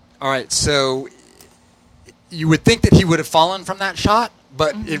 All right, so you would think that he would have fallen from that shot,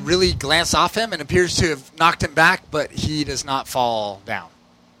 but it really glanced off him and appears to have knocked him back, but he does not fall down.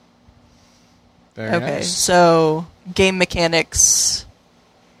 Very Okay, nice. so game mechanics,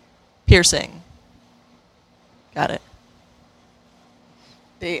 piercing. Got it.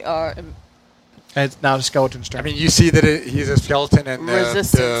 They are And it's now the skeleton's turn. I mean, you see that he's a skeleton, and the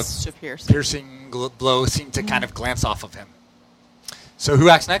resistance to piercing. piercing blow seemed to kind of glance off of him. So who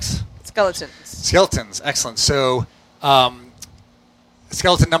acts next? Skeletons. Skeletons. Excellent. So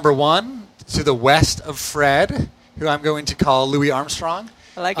skeleton number 1 to the west of Fred, who I'm going to call Louis Armstrong.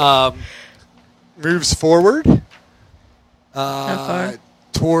 I like it. Moves forward How far?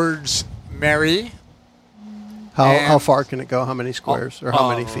 towards Mary. How far can it go? How many squares or how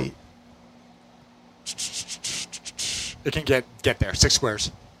many feet? It can get there, 6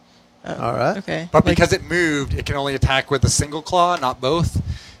 squares. All right. Okay. But because it moved, it can only attack with a single claw, not both.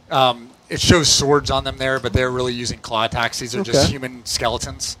 It shows swords on them there, but they're really using claw attacks. These are just Okay. human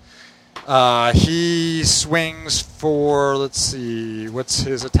skeletons. He swings for, let's see, what's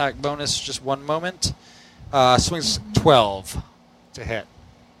his attack bonus? Just one moment. Swings 12 to hit.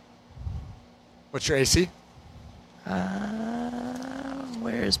 What's your AC?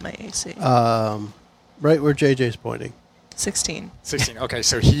 Where's my AC? Right where JJ's pointing. 16. 16. Okay,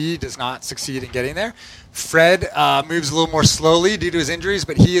 so he does not succeed in getting there. Fred moves a little more slowly due to his injuries,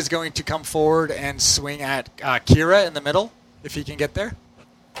 but he is going to come forward and swing at Kira in the middle, if he can get there.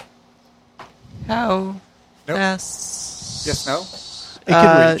 How Nope. fast? Yes, no? It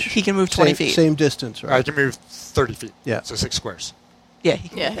can reach. He can move 20 feet. Same distance, I right? can move 30 feet. Yeah. So 6 squares. Yeah, he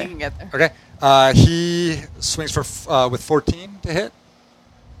can. Yeah, get he there. can get there. Okay. He swings for with 14 to hit.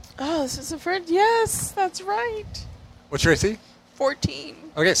 Oh, this is a friend. Yes, that's right. What's your AC? 14.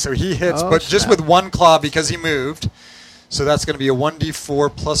 Okay, so he hits, Oh, but just snap. with one claw because he moved. So that's going to be a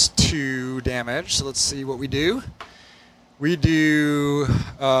 1d4 plus 2 damage. So let's see what we do. We do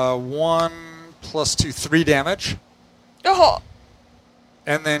 1 plus 2, 3 damage. Oh,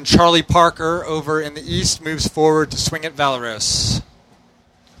 And then Charlie Parker over in the east moves forward to swing at Valeros.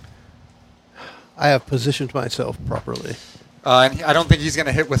 I have positioned myself properly. And I don't think he's going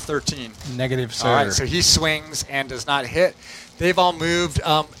to hit with 13. Negative, sir. All right, so he swings and does not hit. They've all moved.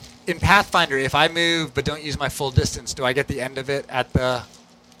 In Pathfinder, if I move but don't use my full distance, do I get the end of it at the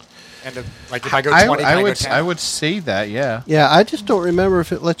end of, like if I go 20, can I go 10? I would say that, yeah. Yeah, I just don't remember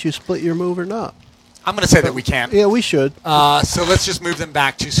if it lets you split your move or not. I'm going to say that we can. Yeah, we should. So let's just move them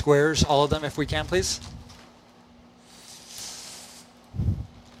back 2 squares, all of them, if we can, please.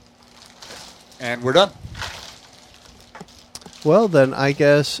 And we're done. Well, then I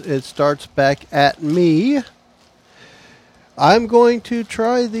guess it starts back at me. I'm going to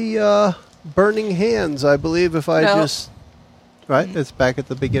try the Burning Hands, I believe, if I No. just... Right? It's back at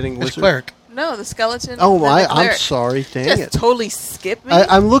the beginning It's wizard. cleric. no, the skeleton. Oh, and the I'm cleric sorry. Dang Just it. totally skip me.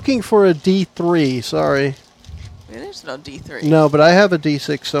 I'm looking for a D3. Sorry. There's no D3. No, but I have a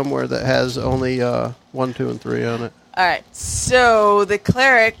D6 somewhere that has only 1, 2, and 3 on it. All right. So the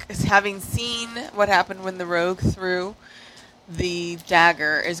cleric, having seen what happened when the rogue threw the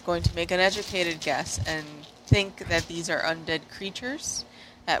dagger, is going to make an educated guess and think that these are undead creatures.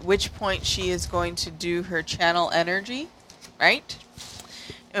 At which point she is going to do her channel energy, right?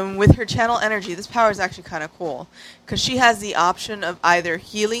 And with her channel energy, this power is actually kind of cool because she has the option of either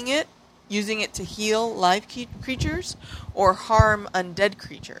healing it, using it to heal live creatures, or harm undead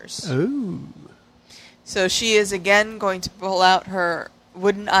creatures. Ooh. So she is again going to pull out her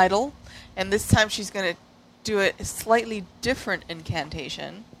wooden idol, and this time she's going to do a slightly different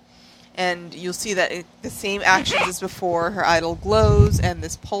incantation. And you'll see that the same actions as before. Her idol glows, and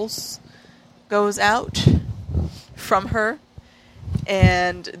this pulse goes out from her.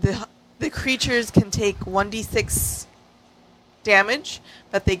 And the creatures can take 1d6 damage,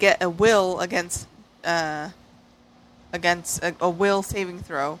 but they get a will against a will saving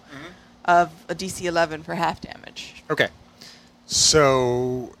throw of a DC 11 for half damage. Okay.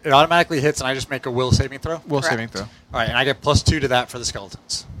 So it automatically hits, and I just make a will saving throw? Will Correct. saving throw. All right, and I get +2 to that for the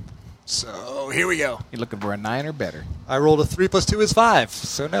skeletons. So here we go. You're looking for a 9 or better. I rolled a 3 + 2 is 5,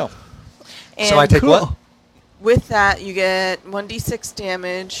 so no. And So I take what? Cool. with that, you get 1d6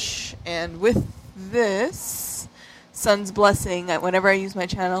 damage, and with this, Sun's Blessing, whenever I use my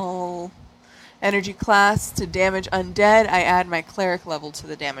channel energy class to damage undead, I add my cleric level to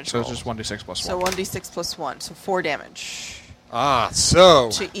the damage So roll. it's just 1d6 plus 1. So 1d6 plus 1, so 4 damage So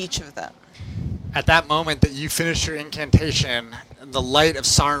to each of them. at that moment that you finish your incantation, the light of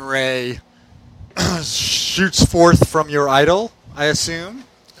Sarnray shoots forth from your idol, I assume.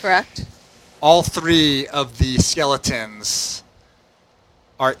 Correct? All 3 of the skeletons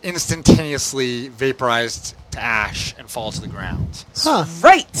are instantaneously vaporized to ash and fall to the ground. Huh.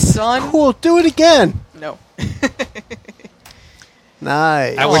 Right, son! Cool. Do it again. No.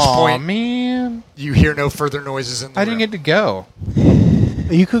 Nice. At which Aw, point man. you hear no further noises in the I room. didn't get to go.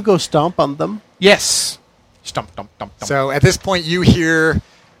 You could go stomp on them. Yes. Stump, stump, stump, stump. So at this point, you hear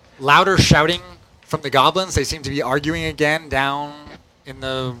louder shouting from the goblins. They seem to be arguing again down in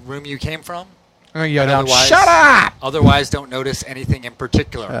the room you came from. I'm going to yell down, Otherwise- shut up! Otherwise, don't notice anything in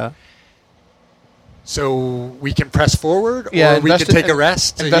particular. Yeah. So we can press forward, Yeah, or we could take a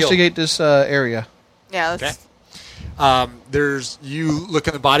rest to heal. Investigate this area. Yeah, Okay. let's You look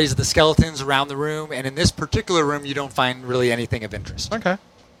in the bodies of the skeletons around the room, and in this particular room, you don't find really anything of interest. Okay.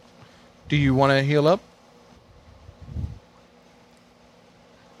 Do you want to heal up?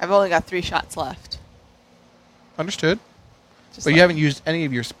 I've only got 3 shots left. Understood. Just But you haven't used any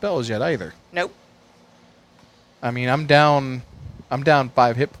of your spells yet either. Nope. I mean, I'm down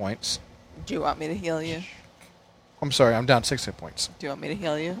 5 hit points. Do you want me to heal you? I'm sorry, I'm down 6 hit points. Do you want me to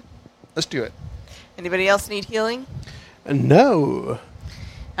heal you? Let's do it. Anybody else need healing? No. All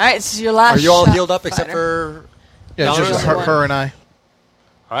right, this is your last Are you all shot, healed up except fighter. for... Yeah, it's No, just no, her and I.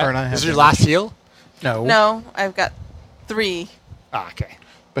 All right. Her and I have This is your damage. last heal? No. No, I've got 3. Ah, okay.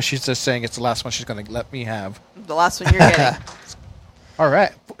 But she's just saying it's the last one she's going to let me have. The last one you're getting. All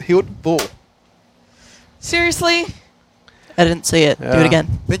right. Healed bull. Seriously? I didn't see it. Do Yeah. it again.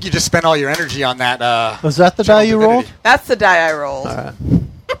 I think you just spent all your energy on that. Was that the die you rolled? That's the die I rolled. All right.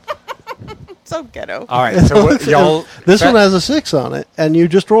 So ghetto. All right. So what, y'all... This one has a 6 on it, and you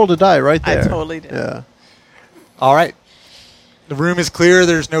just rolled a die right I there. totally did. Yeah. All right. The room is clear.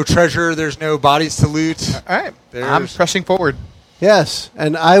 There's no treasure. There's no bodies to loot. All right. I'm There's- pressing forward. Yes,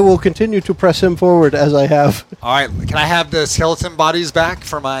 and I will continue to press him forward as I have. All right. Can I have the skeleton bodies back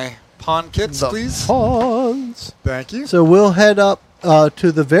for my pawn kits, please? Pawns. Thank you. So we'll head up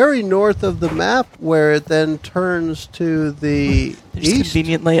to the very north of the map, where it then turns to the There's east.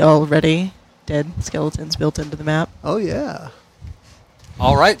 conveniently already dead skeletons built into the map. Oh yeah.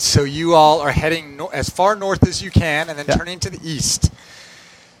 All right. So you all are heading as far north as you can and then Yeah. turning to the east.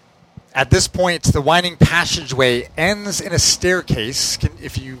 At this point, the winding passageway ends in a staircase.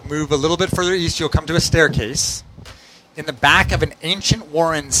 If you move a little bit further east, you'll come to a staircase in the back of an ancient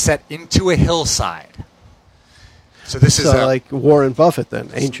warren set into a hillside. So this is So like Warren Buffett then,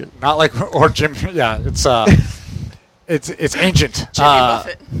 ancient. not like or Jim. Yeah, it's it's ancient. Jimmy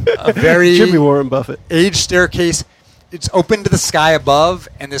Buffett. A very Jimmy Warren Buffett. aged staircase. It's open to the sky above,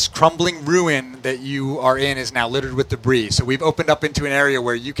 and this crumbling ruin that you are in is now littered with debris. So we've opened up into an area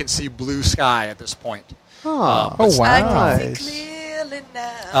where you can see blue sky at this point. Oh, Oh, wow. I can Nice. see clearly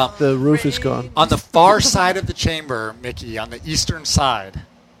now. The roof is gone. On the far side of the chamber, Mickey, on the eastern side,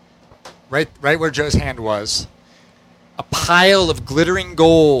 right where Joe's hand was, a pile of glittering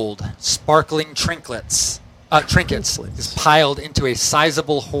gold, sparkling trinkets is piled into a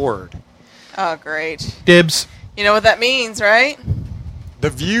sizable hoard. Oh, great. Dibs. You know what that means, right? The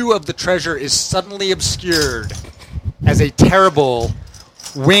view of the treasure is suddenly obscured as a terrible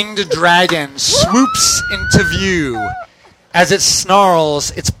winged dragon swoops into view. As it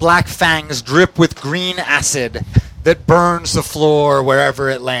snarls, its black fangs drip with green acid that burns the floor wherever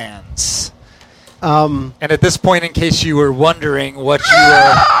it lands. And at this point, in case you were wondering what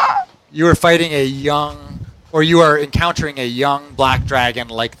you were fighting you are encountering a young black dragon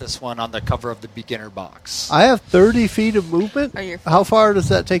like this one on the cover of the beginner box. I have 30 feet of movement. Oh, you're How far does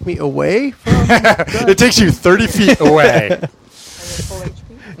that take me away from? It takes you 30 feet away.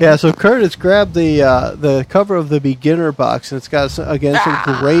 Yeah, so Kurt has grabbed the cover of the beginner box, and it's got some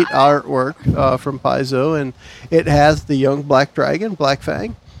great artwork from Paizo, and it has the young black dragon, Black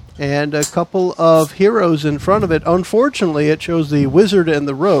Fang, and a couple of heroes in front of it. Unfortunately, it shows the wizard and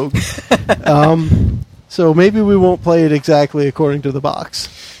the rogue. So maybe we won't play it exactly according to the box.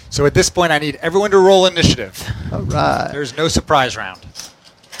 So at this point, I need everyone to roll initiative. All right. There's no surprise round.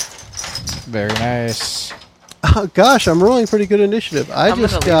 Very nice. Oh, gosh, I'm rolling pretty good initiative. I I'm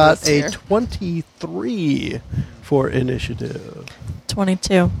just gonna leave got this a here. 23 for initiative.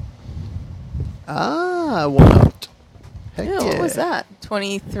 22. Ah, I won out. Heck Yeah, yeah. what was that?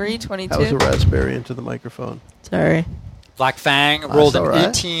 23, 22? That was a raspberry into the microphone. Sorry. Black Fang rolled an all right.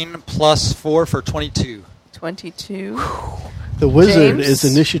 18 plus 4 for 22. 22. The wizard James? is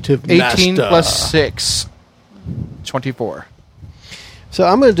initiative 18 master. plus 6. 24. So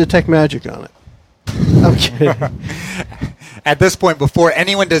I'm going to detect magic on it. I'm kidding. At this point, before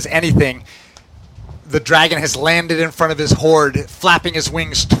anyone does anything, the dragon has landed in front of his horde, flapping his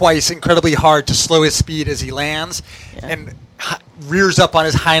wings twice incredibly hard to slow his speed as he lands, and rears up on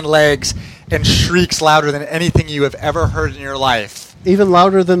his hind legs and shrieks louder than anything you have ever heard in your life. Even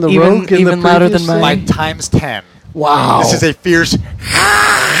louder than the Even- rogue in the even louder previous than thing? mine. By times 10. Wow. This is a fierce...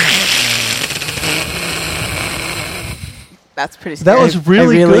 That's pretty That scary. was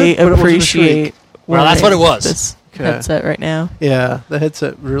really I really good, but it wasn't a appreciate shriek. Well, that's what it was. this Okay. headset right now. Yeah, the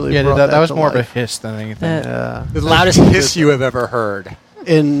headset really Yeah, brought that was to more of a life. hiss than anything. That- Yeah. The loudest hiss you have ever heard.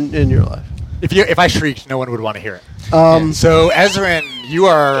 in your life. If I shrieked, no one would want to hear it. So, Ezrin, you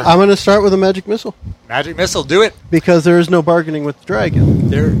are I'm going to start with a magic missile magic missile. Do it. because there is no bargaining with the dragon.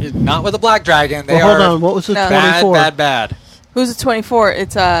 They're not with a black dragon. They Well, hold are on. What was it? No. 24. bad. Who's a 24?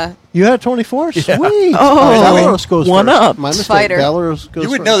 It's You had 24? Sweet. Oh, Valoros goes one first. up. My mistake. Spider. Valoros goes You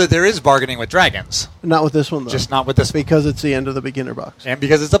would first. know that there is bargaining with dragons, Not with this one, though. just not with this one. because it's the end of the beginner box. And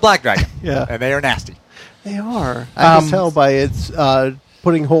because it's a black dragon. Yeah. And they are nasty. They are. I can tell by its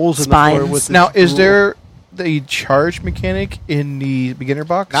putting holes in the floor Spines. with Now, its is rule. there the charge mechanic in the beginner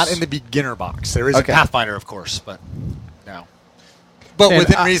box? Not in the beginner box. There is Okay. a Pathfinder, of course, but no. But And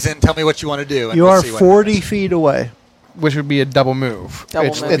within reason, tell me what you want to do. And You we'll are see what 40 happens. feet away. Which would be a double move. Double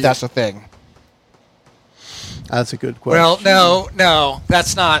move. That's the thing. That's a good question. Well, no,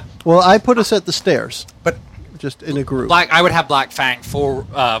 that's not. Well, I put us at the stairs, But just in a group. Black, I would have Black Fang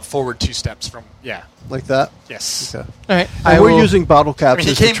forward 2 steps from. Yeah. Like that? Yes. Okay. All right. And we're using bottle caps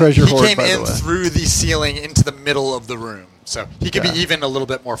as the treasure he hoard, came by in the way. through the ceiling into the middle of the room, so he could Yeah. be even a little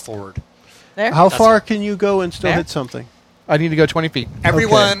bit more forward. there. How That's far fine. can you go and still There? hit something? I need to go 20 feet.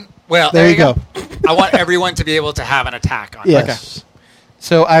 Everyone, well, There you go. I want everyone to be able to have an attack on. Yes.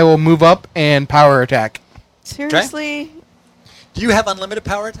 So I will move up and power attack. Seriously? Do you have unlimited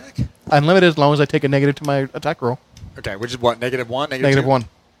power attack? Unlimited as long as I take a negative to my attack roll. Okay, which is what? -1, Negative 2? 1.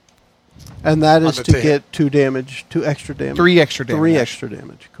 And that On is the to tail. get 2 damage, 2 extra damage. 3 extra damage. 3 extra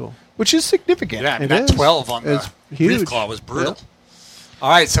damage. Cool. Which is significant. Yeah, I mean, It that is. 12 on the It's huge. Reef Claw was brutal. Yeah. All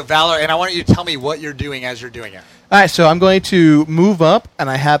right, so Valor, and I want you to tell me what you're doing as you're doing it. All right, so I'm going to move up, and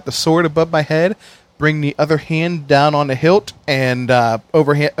I have the sword above my head, bring the other hand down on the hilt, and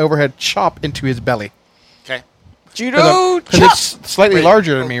overhead chop into his belly. Okay. Judo Because chop! it's slightly Wait.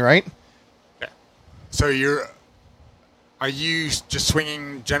 larger than me, right? Okay. So are you just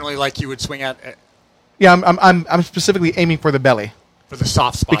swinging generally like you would swing at Yeah, I'm specifically aiming for the belly for the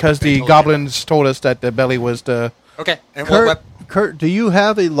soft spot? because that they the told you goblins told us that the belly was the. about? Okay. And what? Kurt, do you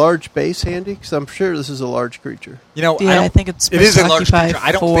have a large base handy? Because I'm sure this is a large creature. You know, Yeah, I think it's it is a supposed to large occupy creature.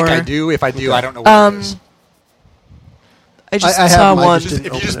 I don't think I 4. do. If I do, I don't know what it is. I just I have saw mine one. just If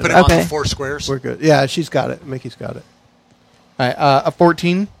you just open put it it up. on the Okay. 4 squares. We're good. Yeah, she's got it. Mickey's got it. All right, a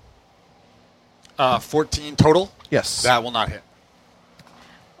 14. 14 total. Yes. That will not hit.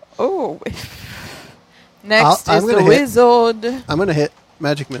 Oh. Next I'm is the gonna hit. wizard. I'm going to hit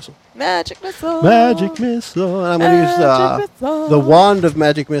Magic Missile. Magic missile. Magic Missile. And I'm going to use Magic missile. the Wand of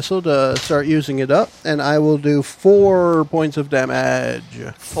Magic Missile to start using it up. And I will do 4 points of damage.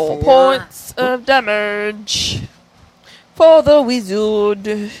 4 points of damage for the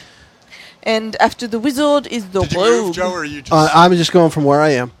wizard. And after the wizard is the Did you move, rogue. Joe, or are you just? I'm just going from where I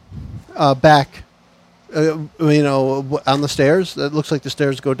am. Back. On the stairs. It looks like the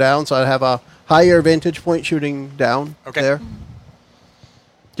stairs go down, so I have a higher vantage point shooting down there.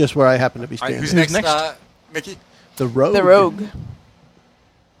 Just where I happen to be All right, standing. who's next? next? Mickey. The rogue. The rogue.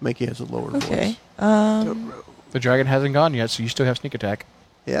 Mickey has a lower Okay. voice. The dragon hasn't gone yet, so you still have sneak attack.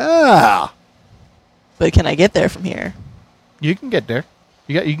 Yeah. But can I get there from here? You can get there.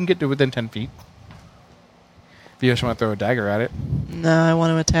 You can get to within 10 feet. If you just want to throw a dagger at it. No, I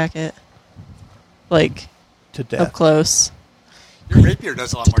want to attack it. Like, To up death. close. Your rapier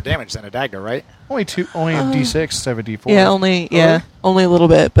does a lot more damage than a dagger, right? Only a D6, 7 D4. Yeah, only a little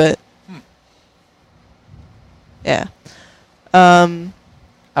bit, but yeah.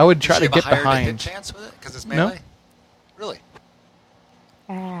 I would try Does she to have get a higher hit behind. chance with it because it's No. melee. Really?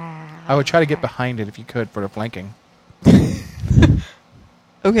 I would try to get behind it if you could for the flanking.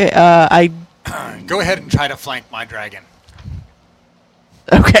 Okay, I Go ahead and try to flank my dragon.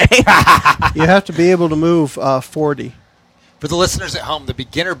 okay. You have to be able to move 40. For the listeners at home, the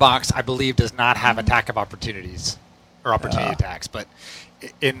beginner box, I believe, does not have attack of opportunities or opportunity attacks, but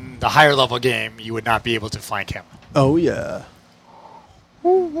in the higher level game, you would not be able to flank him. Oh, yeah.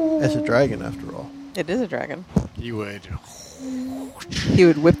 That's a dragon, after all. It is a dragon. You would. He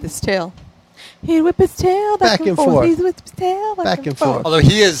would whip his tail. He'd whip his tail Back and forth. He'd whip his tail Back and forth. Although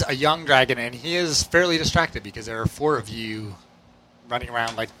he is a young dragon, and he is fairly distracted because there are 4 of you running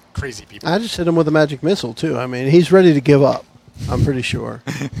around like crazy people. I just hit him with a magic missile, too. I mean, he's ready to give up. I'm pretty sure.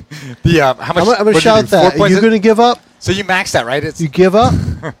 How much? I'm going what'd to you shout do, 4 that. Are points you in- going to give up? So you maxed that, right? It's You give up?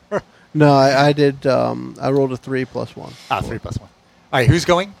 No, I did. I rolled a 3 plus 1. 3 plus 1. All right, who's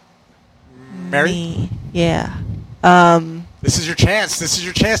going? Mary? Me. Yeah. This is your chance. This is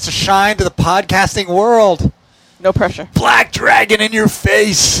your chance to shine to the podcasting world. No pressure. Black dragon in your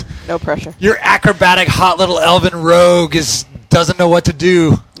face. No pressure. Your acrobatic, hot little elven rogue doesn't know what to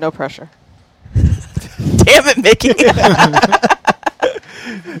do. No pressure. Damn it, Mickey.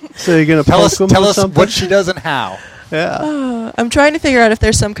 So you're going to Tell poke us, him tell with us something? what she does and how. Yeah. I'm trying to figure out if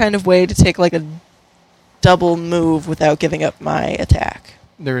there's some kind of way to take like a double move without giving up my attack.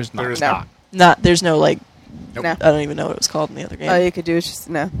 There is not. There is No. not. There's no like, Nope. No. I don't even know what it was called in the other game. All you could do is just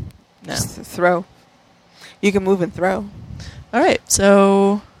No. just throw. You can move and throw. All right,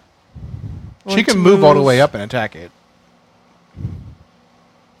 so She want can to move all the way up and attack it.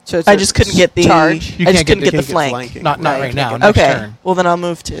 So it's I a just couldn't get the charge. You I can't just get couldn't the- get the can't get flank. flanking. Not Right, right now. can't Next Okay, turn. well then I'll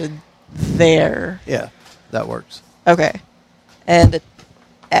move to there. Yeah, that works. Okay, and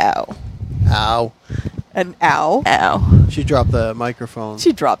ow, Ow. An ow. ow, She dropped the microphone.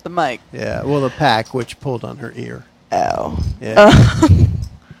 She dropped the mic. Yeah, well, the pack, which pulled on her ear. ow, Yeah.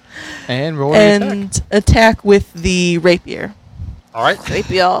 And roll an attack. and attack with the rapier. All right.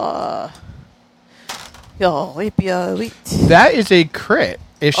 Rapier. Yo, rapier. Wait. That is a crit.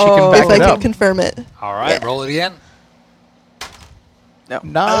 If she Oh. can If back I it can up. confirm it. All right. Yeah. Roll it again. No.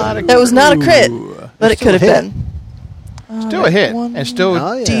 Not a That was not a crit, Ooh. but it Still could have a hit. been. still a hit. One And still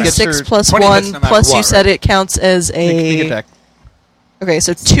Oh, yeah. gets her D6 plus 20 hits 1, no matter plus you what, said right? it counts as sneak a... attack. Okay,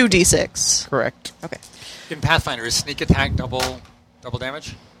 so 2d6. Correct. Okay. In Pathfinder, is sneak attack double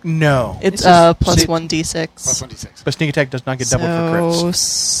damage? No. It's just- plus see- 1d6. Plus 1d6. But sneak attack does not get doubled for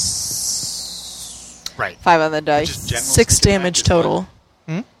So crits. Right. 5 on the Just dice. general 6 sneak attack damage is what? total.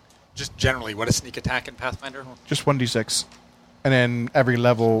 Just generally, what is sneak attack in Pathfinder? Just 1d6. And then every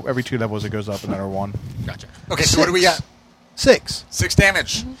 2 levels it goes up another 1. Gotcha. Okay, so what do we got? 6. 6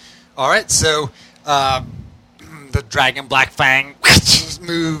 damage. All right, so the dragon Black Fang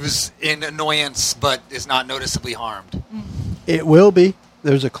moves in annoyance, but is not noticeably harmed. It will be.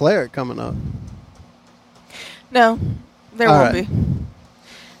 There's a cleric coming up. No, there All won't right. be.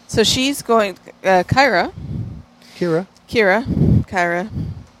 So she's going... Kyra. Kyra.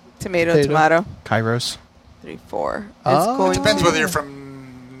 Tomato. Kairos. 3, 4. It's Oh. going Depends to... whether you're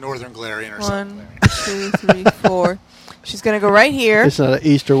from Northern Galarian or Southern 1, Galarian. 2, 3, 4. She's going to go right here. It's not an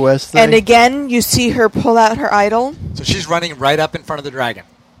east or west thing. And again, you see her pull out her idol. So she's running right up in front of the dragon.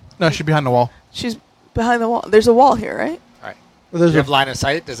 No, she's behind the wall. She's behind the wall. There's a wall here, right? All right. Well, Do there's you a have line of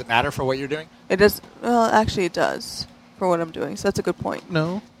sight? Does it matter for what you're doing? It does. Well, actually, it does for what I'm doing. So that's a good point.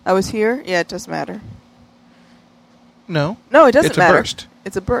 No. I was here. Yeah, it does matter. No. No, it doesn't It's a matter. burst.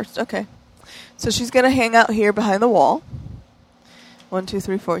 It's a burst. Okay. So she's going to hang out here behind the wall. 1, 2,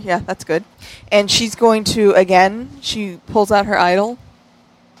 3, 4. Yeah, that's good. And she's going to, again, she pulls out her idol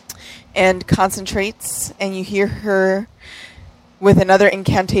and concentrates. And you hear her with another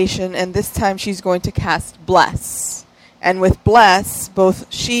incantation. And this time she's going to cast Bless. And with Bless,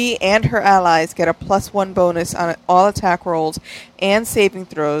 both she and her allies get a +1 bonus on all attack rolls and saving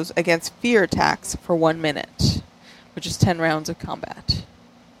throws against fear attacks for 1 minute, which is 10 rounds of combat.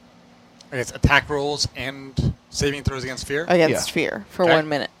 I guess attack rolls and saving throws against fear? Against Yeah. fear for Okay. 1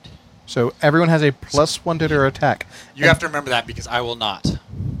 minute. So everyone has a +1 to their attack. You have to remember that because I will not.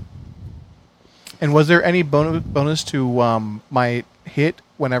 And was there any bonus to my hit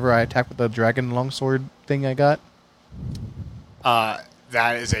whenever I attacked with the dragon longsword thing I got?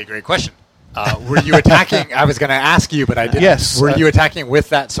 That is a great question. Were you attacking? I was going to ask you, but I didn't. Yes. Were you attacking with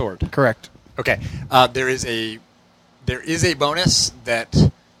that sword? Correct. Okay. There is a bonus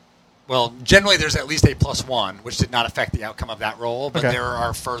that. Well, generally there's at least a +1, which did not affect the outcome of that roll, but Okay. there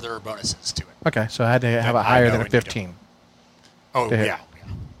are further bonuses to it. Okay, so I had to have I it higher know than a and you don't. 15. Oh To hit. yeah.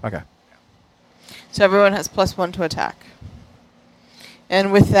 Okay. So everyone has +1 to attack.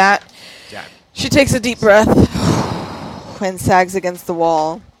 And with that, Yeah. she takes a deep breath and sags against the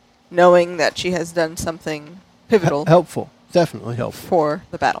wall, knowing that she has done something pivotal helpful. Definitely helpful. for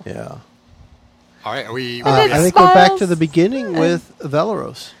the battle. Yeah. All right. Are we? then I think we're back to smiles the beginning and- with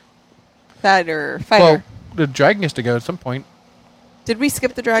Velaros. Fighter. Well, the dragon has to go at some point. Did we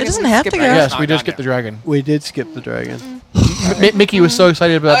skip the dragon? doesn't We have skipped to go. dragon? Yes, not we did done skip yet. the dragon. We did skip the dragon. Mickey was so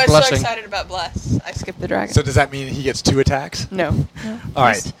excited about I was blessing. so excited about Bless. I skipped the dragon. So does that mean he gets 2 attacks? No. All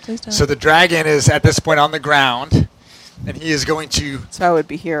right. Please don't. So the dragon is at this point on the ground, and he is going to. So I would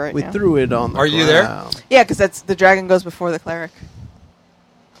be here right We now. threw it on the Are you there? ground. Yeah, because that's the dragon goes before the cleric.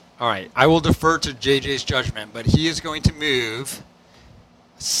 All right. I will defer to JJ's judgment, but he is going to move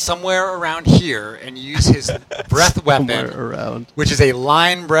somewhere around here and use his breath Somewhere weapon, around. which is a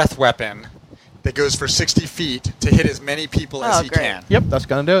line breath weapon that goes for 60 feet to hit as many people as Oh, he great. can. Yep, that's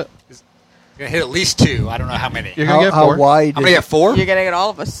going to do it. He's going to hit at least 2. I don't know how many. You're going to get How 4. wide I'm going to get 4? You're gonna get all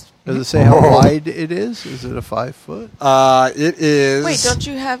of us. does it say how wide it is? Is it a 5 foot? It is Wait, don't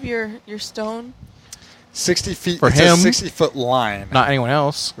you have your stone? 60 feet. For it's him. a 60-foot line. Not anyone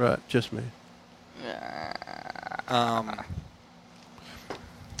else. Right, just me.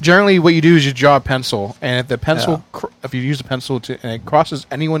 Generally, what you do is you draw a pencil, and if the pencil, Yeah. if you use a pencil and it crosses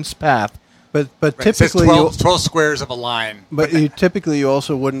anyone's path But Right, it says typically, 12 squares of a line. but you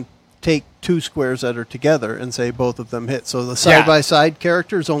also wouldn't take two squares that are together and say both of them hit. So the side by side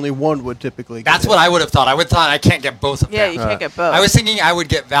characters, only one would typically. That's get what hit. I would have thought. I would thought I can't get both of Yeah, them. you can't get both. I was thinking I would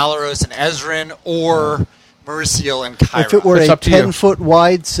get Valeros and Ezrin or Mauricio and Kyra. If it were It's a up to you. 10-foot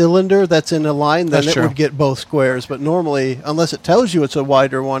wide cylinder that's in a line, then That's it true. would get both squares. But normally, unless it tells you it's a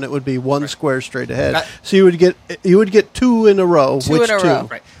wider one, it would be one square straight ahead. That- So you would get two in a row. Two which in a two? row.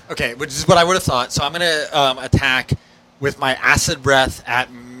 Right. Okay, which is what I would have thought. So I'm going to attack with my acid breath at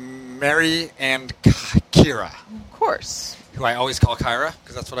Mary and Kira, Of course. who I always call Kyra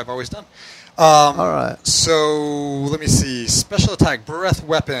because that's what I've always done. All right. So let me see. Special attack, breath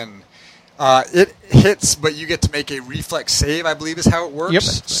weapon. It hits, but you get to make a reflex save, I believe is how it works. Yep.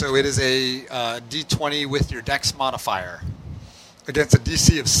 So it is a D20 with your dex modifier against a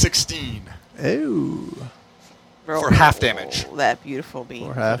DC of 16 Ooh. for half damage. That beautiful beam.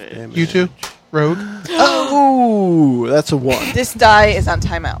 Or half damage. You two, Rogue. Oh, that's a 1. This die is on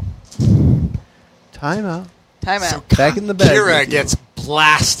timeout. Timeout. Timeout. So Back in the bag Kira with you. gets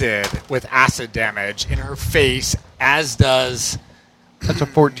blasted with acid damage in her face, as does That's a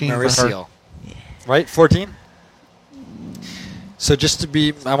 14 for her. Mauricio. Right? 14? So just to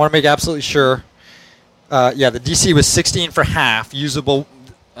be, I want to make absolutely sure. The DC was 16 for half, usable.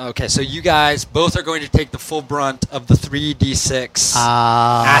 Okay, so you guys both are going to take the full brunt of the 3d6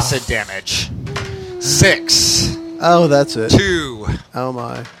 acid damage. 6, Oh, that's it. 2, Oh,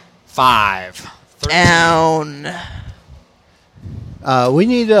 my. 5, 13. Down. We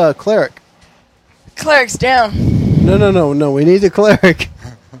need a cleric. Cleric's down. No. We need a cleric.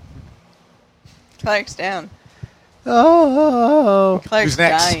 Cleric's down. Oh. Cleric's Who's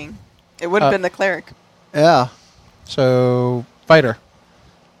next? dying. It would have been the cleric. Yeah. So, fighter.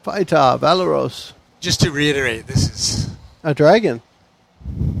 Paita, Valeros. Just to reiterate, this is A dragon.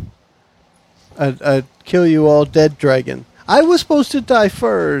 A kill you all dead dragon. I was supposed to die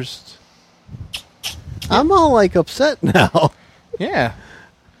first. I'm all like upset now. Yeah.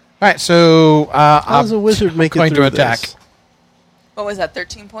 All right, so How does a wizard make it going through to attack. this? What was that,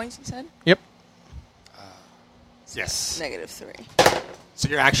 13 points, you said? Yep. yes. -3. So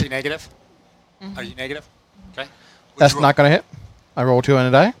you're actually negative? Are you negative? Okay. What'd That's you roll? not going to hit. I roll 2 on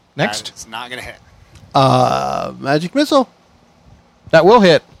a die. Next. It's not going to hit. Magic missile. That will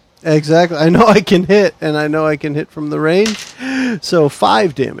hit. Exactly. I know I can hit, and I know I can hit from the range. So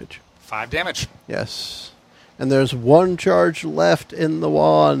 5 damage. 5 damage. Yes. And there's 1 charge left in the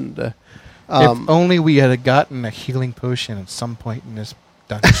wand. If only we had gotten a healing potion at some point in this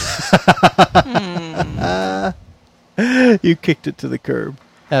dungeon. You kicked it to the curb.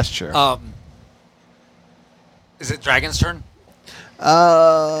 That's true. Is it Dragon's turn?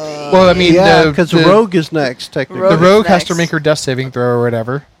 Well, I mean, yeah, the- because the- Rogue is next, technically. the Rogue is rogue has to next. make her death saving throw or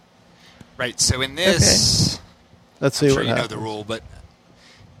whatever. Right. So in this, Let's see I'm sure what you know happens. the rule, but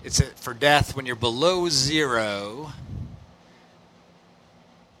it's for death when you're below 0.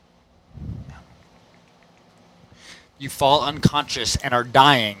 You fall unconscious and are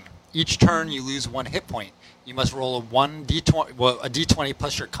dying. Each turn you lose 1 hit point. You must roll a D20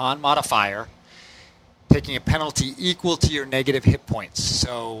 plus your con modifier, taking a penalty equal to your negative hit points.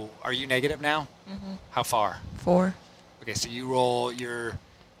 So, are you negative now? Mm-hmm. How far? 4. Okay, so you roll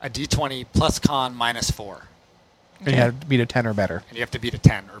a D20 plus con minus 4, And you have to beat a 10 or better. and you have to beat a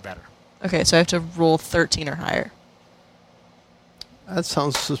 10 or better. Okay, so I have to roll 13 or higher. That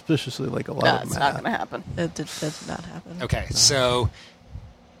sounds suspiciously like a lot No, of it's math. not going to happen. That did not happen. Okay, so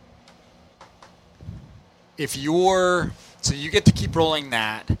if so you get to keep rolling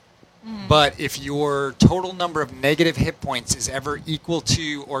that, but if your total number of negative hit points is ever equal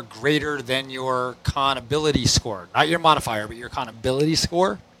to or greater than your con ability score, not your modifier, but your con ability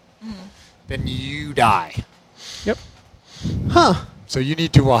score, then you die. Yep. Huh. So you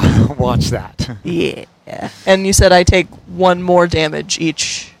need to watch that. Yeah. And you said I take 1 more damage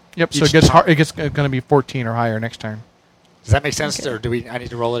each. Yep. So Each it gets time. hard. It gets going to be 14 or higher next turn. Does that make sense, Okay. or I need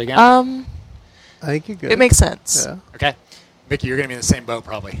to roll it again? I think you're good. It makes sense. Yeah. Okay. Mickey, you're going to be in the same boat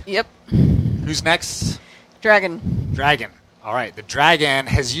probably. Yep. Who's next? Dragon. Dragon. All right. The dragon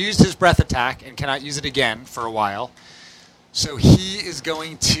has used his breath attack and cannot use it again for a while. So he is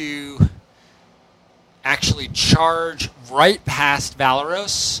going to actually charge right past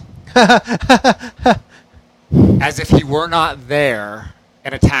Valeros as if he were not there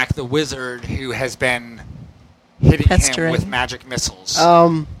and attack the wizard who has been hitting him Pestering. with magic missiles.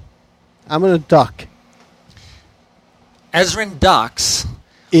 I'm going to duck Ezrin ducks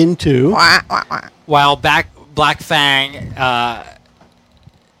into... while Black Fang,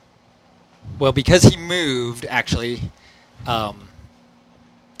 because he moved, actually,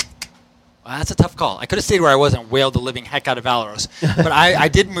 Well, that's a tough call. I could have stayed where I was and wailed the living heck out of Valeros. But I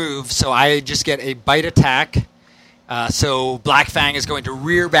did move, so I just get a bite attack. So Black Fang is going to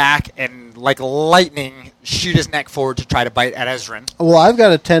rear back and, like lightning, shoot his neck forward to try to bite at Ezrin. Well, I've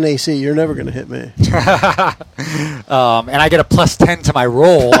got a 10 AC. You're never going to hit me. And I get a plus 10 to my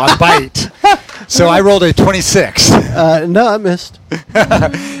roll on bite. So I rolled a 26. No, I missed.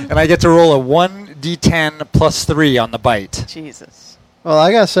 And I get to roll a 1d10 plus 3 on the bite. Jesus. Well,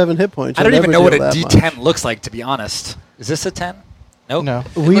 I got 7 hit points. I don't even know what a that D10 looks like, to be honest. Is this a 10? Nope. No.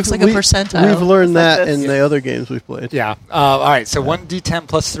 It looks like a percentile. We've learned It's like that this. in the other games we've played. Yeah. All right. So 1d10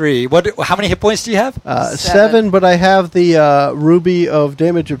 plus 3. How many hit points do you have? 7, but I have the ruby of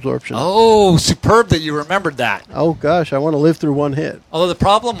damage absorption. Oh, superb that you remembered that. Oh, gosh, I want to live through one hit. Although the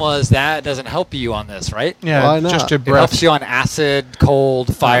problem was that doesn't help you on this, right? Yeah, Why not? just your It breath. helps you on acid,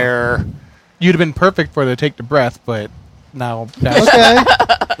 cold, fire. You'd have been perfect for the take the breath, but now that's Okay.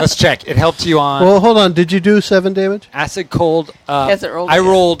 Let's check. It helped you on Well, hold on. Did you do 7 damage? acid, cold. hasn't rolled I yet.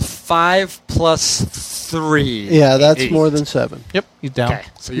 rolled 5 plus 3. Yeah, that's 8. more than 7. Yep, he's down. Okay.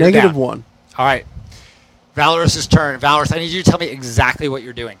 So you're Negative down. 1. All right. Valorous' turn. Valorous, I need you to tell me exactly what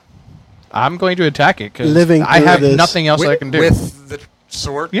you're doing. I'm going to attack it because Living I through have this. nothing else I can do. With the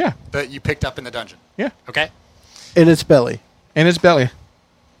sword Yeah. that you picked up in the dungeon. Yeah, Okay? In its belly. in his belly.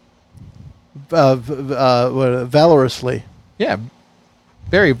 Valorously. Yeah,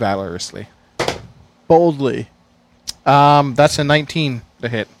 very valorously. Boldly. That's a 19 to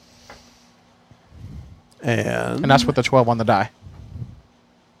hit, And and that's with the 12 on the die.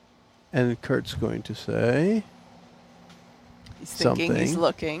 And Kurt's going to say He's thinking. He's something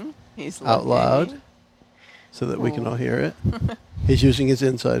looking. He's out looking. loud so that we can all hear it. He's using his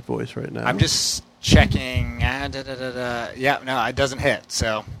inside voice right now. I'm just checking. Yeah, no, it doesn't hit.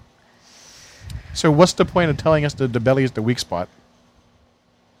 So So what's the point of telling us that the belly is the weak spot?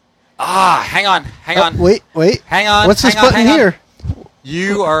 hang on. Wait. Hang on. What's this hang on, button hang on. here?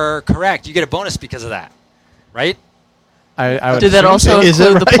 You are correct. You get a bonus because of that, right? I would Did that assume also so. Is it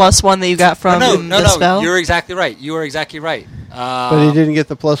include the right? +1 that you got from no. the spell? You're exactly right. You are exactly right. But he didn't get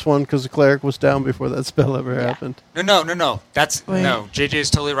the +1 because the cleric was down before that spell ever happened. No. That's Wait. no. JJ is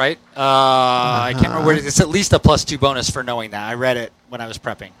totally right. I can't remember where it is. It's at least a +2 bonus for knowing that. I read it when I was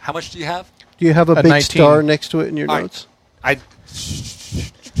prepping. How much do you have? Do you have a A big 19. star next to it in your All right. notes? I.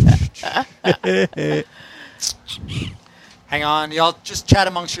 Hang on, y'all. Just chat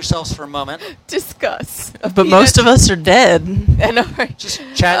amongst yourselves for a moment. Discuss. But most of us are dead. I know. Right? Just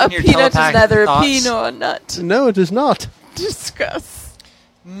chat A in your peanut is telepathic neither a thoughts. pea nor a nut. No, it is not. Discuss.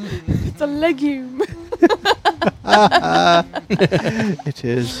 It's a legume. It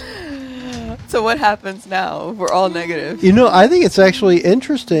is. So what happens now? We're all negative. You know, I think it's actually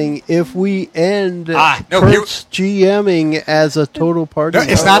interesting if we end Kurt's GMing as a total party. No,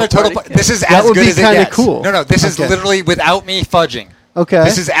 it's not a total. This is That as would good be as it kinda gets. cool. No, this is Okay. literally without me fudging. Okay.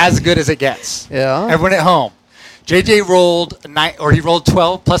 This is as good as it gets. Yeah. Everyone at home. JJ rolled he rolled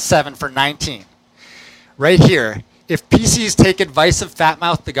 12 plus 7 for 19. Right here. If PCs take advice of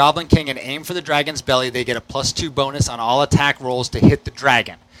Fatmouth the Goblin King and aim for the dragon's belly, they get a +2 bonus on all attack rolls to hit the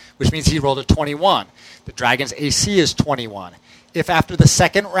dragon, which means he rolled a 21. The dragon's AC is 21. If after the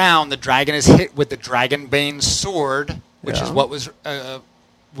second round the dragon is hit with the Dragonbane sword, which is Yeah.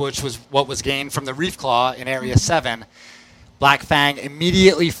 what was gained from the Reef Claw in Area 7, Black Fang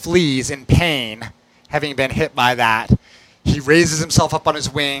immediately flees in pain, having been hit by that. He raises himself up on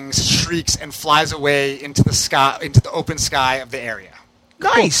his wings, shrieks, and flies away into the sky, into the open sky of the area.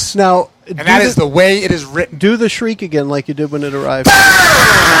 Nice. Now, And that is the way it is written. do the shriek again like you did when it arrived.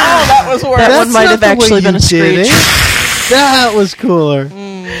 Oh, that was worse. That That's one might not have the way actually been you a did screech. it. That was cooler.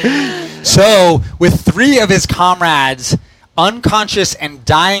 So, with 3 of his comrades unconscious and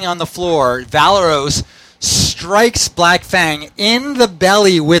dying on the floor, Valeros strikes Black Fang in the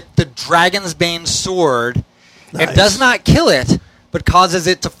belly with the Dragon's Bane sword and Nice. does not kill it, but causes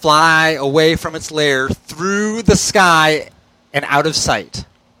it to fly away from its lair through the sky and out of sight.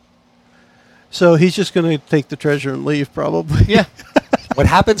 So he's just going to take the treasure and leave, probably. Yeah. What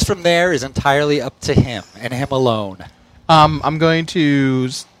happens from there is entirely up to him and him alone. I'm going to,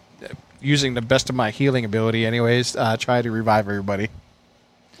 using the best of my healing ability anyways, try to revive everybody.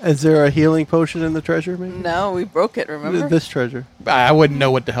 Is there a healing potion in the treasure, maybe? No, we broke it, remember? This treasure. I wouldn't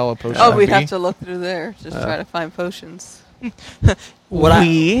know what the hell a potion Oh, would we'd be. have to look through there. Just try to find potions. What I-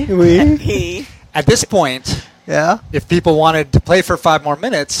 We? He. At this point, Yeah. if people wanted to play for 5 more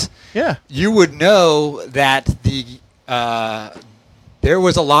minutes, Yeah. you would know that there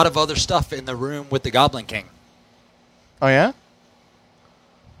was a lot of other stuff in the room with the Goblin King. Oh, yeah?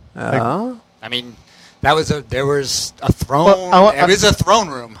 Uh, I mean, There was a throne. Well, it was a throne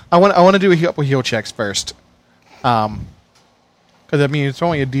room. I want to do a heal checks first. Because, I mean, it's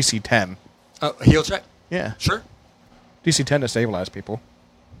only a DC 10. Heal check? Yeah. Sure. DC 10 to stabilize people.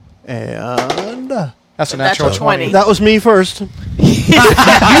 And That's a natural 20. that was me first. You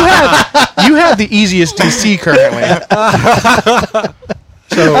have the easiest DC currently.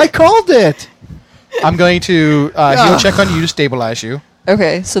 So I called it. I'm going to heal check on you to stabilize you.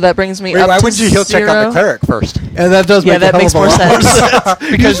 Okay, so that brings me Wait, up why to wouldn't you heal check on the 0. cleric first? And that does Yeah, make that a hell makes of a more lot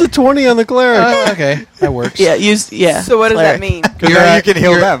sense. Use the 20 on the cleric. Okay, that works. Yeah. So what does that cleric. mean? Because now you can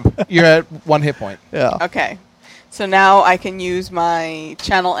heal them. You're at 1 hit point. Yeah. Okay. So now I can use my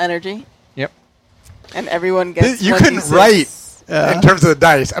channel energy, Yep. and everyone gets You 1d6. couldn't write, in terms of the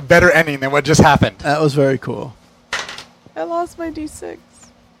dice, a better ending than what just happened. That was very cool. I lost my d6.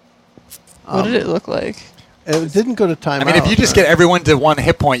 What did it look like? It didn't go to timeout. I mean, if you just get everyone to 1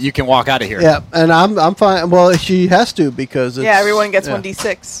 hit point, you can walk out of here. Yeah, and I'm fine. Well, she has to because it's, Yeah, everyone gets yeah.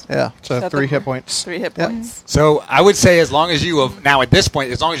 1d6. Yeah. So Is that 3 the- hit points. 3 hit Yeah. points. So I would say as long as you, now at this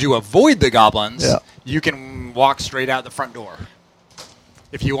point, as long as you avoid the goblins, Yeah. you can walk straight out the front door.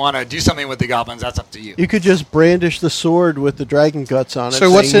 If you want to do something with the goblins, that's up to you. You could just brandish the sword with the dragon guts on it. So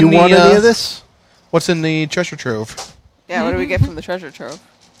what's saying, in you want the, any of this? What's in the treasure trove? Yeah, what do we get from the treasure trove?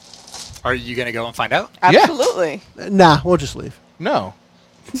 Are you going to go and find out? Absolutely. Nah, we'll just leave. No.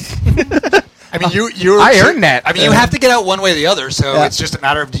 I mean, you I earned that. I mean, you have to get out one way or the other, so Yeah. it's just a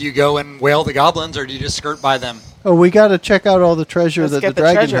matter of do you go and whale the goblins or do you just skirt by them? Oh, we got to check out all the treasure Let's that get the the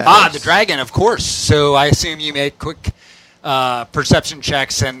dragon treasure has. Ah, the dragon, of course. So I assume you make quick perception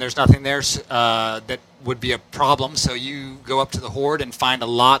checks, and there's nothing there that would be a problem. So you go up to the hoard and find a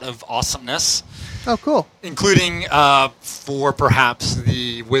lot of awesomeness, Oh, cool. including for perhaps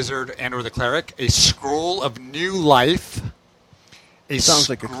the wizard and or the cleric, a scroll of new life. Sounds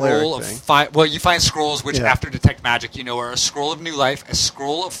like a cleric scroll of thing. well, you find scrolls which, Yeah. after detect magic, you know are a scroll of new life, a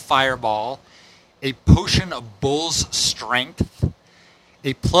scroll of fireball, a potion of bull's strength,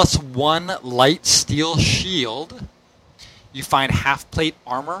 a +1 light steel shield. You find half plate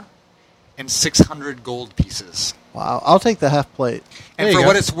armor and 600 gold pieces. Wow. I'll take the half plate. And There you for go.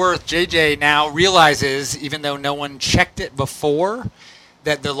 what it's worth, JJ now realizes, even though no one checked it before,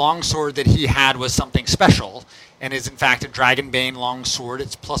 that the longsword that he had was something special, and is in fact a Dragonbane longsword.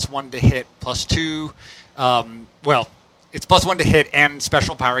 It's +1 to hit, +2. It's +1 to hit and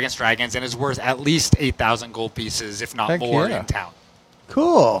special power against dragons, and is worth at least 8,000 gold pieces, if not Heck more, yeah. in town.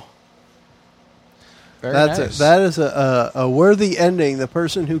 Cool. Very That's nice. that is a worthy ending. The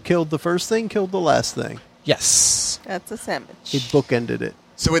person who killed the first thing killed the last thing. Yes. That's a sandwich. He bookended it.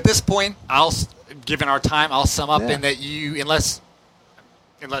 So at this point, given our time, I'll sum up Yeah. in that unless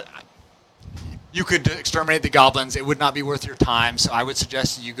you could exterminate the goblins, it would not be worth your time. So I would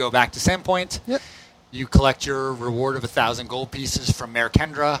suggest you go back to Sandpoint. Yep. You collect your reward of 1,000 gold pieces from Mayor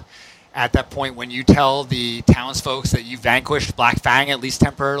Kendra. At that point, when you tell the townsfolk that you vanquished Black Fang, at least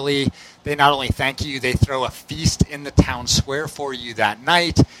temporarily, they not only thank you, they throw a feast in the town square for you that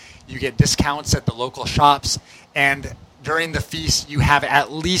night. You get discounts at the local shops, and during the feast, you have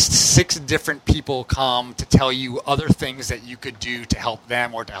at least 6 different people come to tell you other things that you could do to help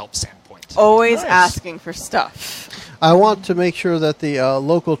them or to help Sandpoint. Always Nice. asking for stuff. I want to make sure that the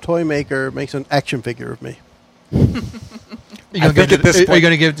local toy maker makes an action figure of me. Are you going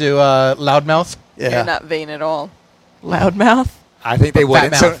to give to Loudmouth? Yeah. You're not vain at all. Loudmouth? I think they would. Fat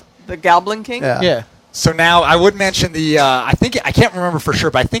And so, mouth. The Goblin King? Yeah. Yeah. so now I would mention I can't remember for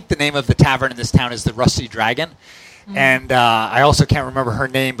sure, but I think the name of the tavern in this town is the Rusty Dragon. And I also can't remember her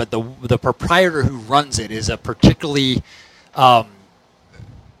name, but the proprietor who runs it is a particularly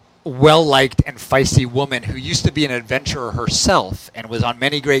well-liked and feisty woman who used to be an adventurer herself and was on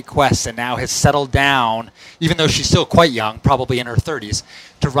many great quests and now has settled down, even though she's still quite young, probably in her 30s,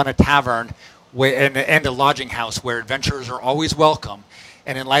 to run a tavern and a lodging house where adventurers are always welcome.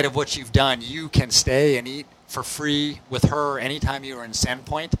 And in light of what you've done, you can stay and eat for free with her anytime you are in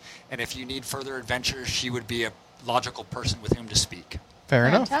Sandpoint. And if you need further adventures, she would be a logical person with whom to speak. Fair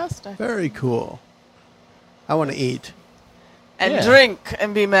enough. Fantastic. Very cool. I want to eat. And Yeah. drink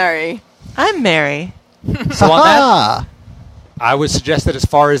and be merry. I'm Mary. So on that, Ah, I would suggest that as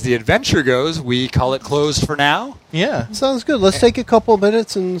far as the adventure goes, we call it closed for now. Yeah. sounds good. Let's take a couple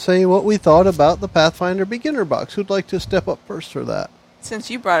minutes and say what we thought about the Pathfinder beginner box. Who'd like to step up first for that?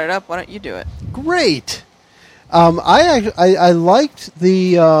 Since you brought it up, why don't you do it? Great. I liked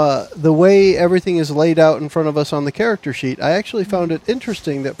the way everything is laid out in front of us on the character sheet. I actually found it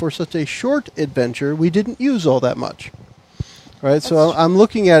interesting that for such a short adventure, we didn't use all that much. Right, so I'm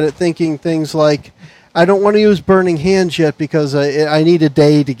looking at it thinking things like, I don't want to use Burning Hands yet because I need a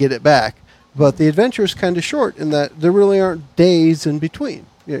day to get it back. But the adventure is kind of short in that there really aren't days in between.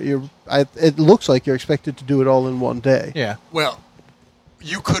 It looks like you're expected to do it all in one day. Yeah. Well,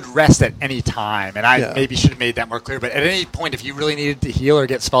 you could rest at any time, and I maybe should have made that more clear. But at any point, if you really needed to heal or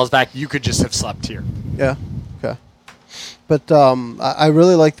get spells back, you could just have slept here. Yeah. Okay. But I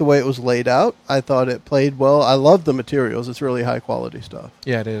really like the way it was laid out. I thought it played well. I love the materials. It's really high quality stuff.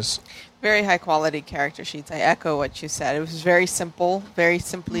 Yeah, it is. Very high quality character sheets. I echo what you said. It was very simple, very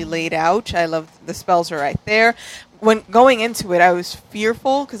simply laid out. I love the spells are right there. When going into it, I was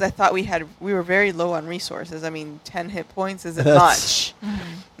fearful because I thought we were very low on resources. I mean, 10 hit points isn't much,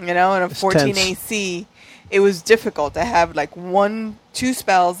 and a 14 AC. It was difficult to have like 2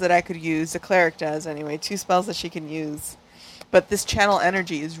 spells that I could use. The cleric does anyway. 2 spells that she can use, but this channel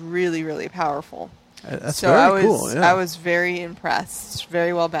energy is really, really powerful. That's so very cool. Yeah. I was very impressed.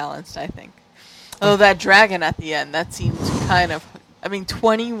 Very well balanced, I think. Although that dragon at the end, that seemed kind of...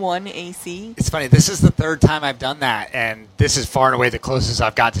 21 AC. It's funny. This is the 3rd time I've done that, and this is far and away the closest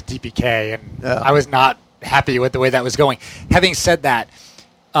I've got to TPK, and I was not happy with the way that was going. Having said that,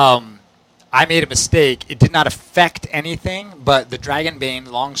 I made a mistake. It did not affect anything, but the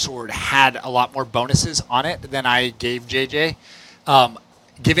Dragonbane longsword had a lot more bonuses on it than I gave JJ.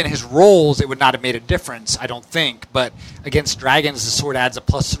 Given his rolls, it would not have made a difference, I don't think. But against dragons, the sword adds a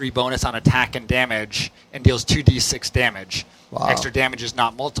 +3 bonus on attack and damage and deals 2d6 damage. Wow. Extra damage is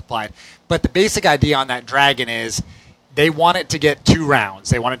not multiplied. But the basic idea on that dragon is they want it to get 2 rounds.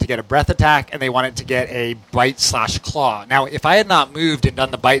 They want it to get a breath attack, and they want it to get a bite/claw. Now, if I had not moved and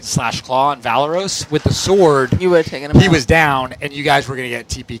done the bite/claw on Valeros with the sword, you would have taken him he out. was down, and you guys were going to get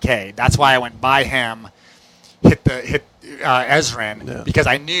TPK. That's why I went by him, hit Ezrin, because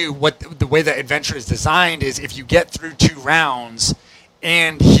I knew the way the adventure is designed is if you get through 2 rounds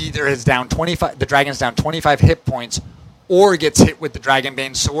and he either is down 25, the dragon's down 25 hit points, or gets hit with the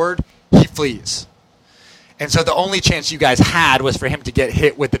Dragonbane sword, he flees. And so the only chance you guys had was for him to get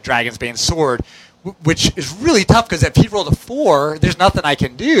hit with the Dragonbane sword, which is really tough because if he rolled a 4, there's nothing I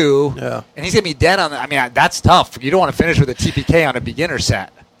can do, and he's gonna be dead on. That's tough. You don't want to finish with a TPK on a beginner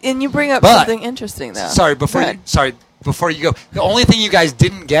set. And you bring up something interesting, though. Sorry, before you go, the only thing you guys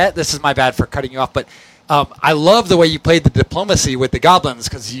didn't get, this is my bad for cutting you off, but I love the way you played the diplomacy with the goblins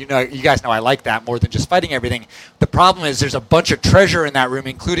because you guys know I like that more than just fighting everything. The problem is there's a bunch of treasure in that room,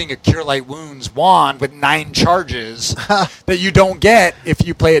 including a Cure Light Wounds wand with 9 charges that you don't get if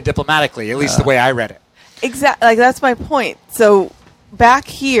you play it diplomatically, at least the way I read it. Exactly. That's my point. So back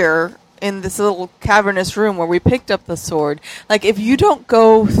here in this little cavernous room where we picked up the sword, if you don't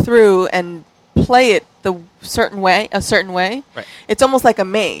go through and play it a certain way, right, it's almost like a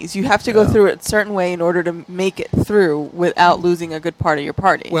maze. You have to go through it a certain way in order to make it through without losing a good part of your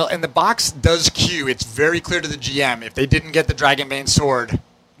party. Well, and the box does cue. It's very clear to the GM if they didn't get the Dragonbane sword,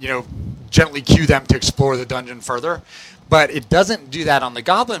 gently cue them to explore the dungeon further. But it doesn't do that on the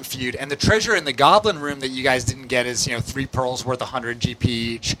Goblin feud. And the treasure in the Goblin room that you guys didn't get is 3 pearls worth 100 GP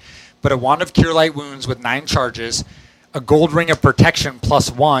each, but a wand of Cure Light Wounds with 9 charges, a gold ring of protection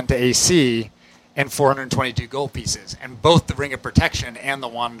 +1 to AC, and 422 gold pieces. And both the Ring of Protection and the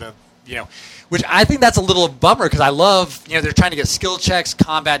Wand of, which I think that's a little bummer because I love, they're trying to get skill checks,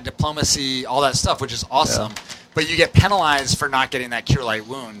 combat, diplomacy, all that stuff, which is awesome. Yeah. But you get penalized for not getting that Cure Light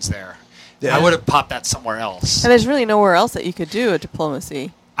Wounds there. Yeah. I would have popped that somewhere else. And there's really nowhere else that you could do a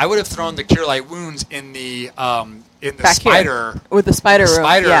diplomacy. I would have thrown the Cure Light Wounds in the spider. Here. With the spider room,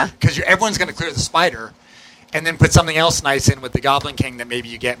 yeah. Because everyone's going to clear the spider and then put something else nice in with the Goblin King that maybe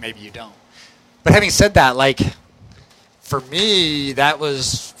you get, maybe you don't. But having said that, for me, that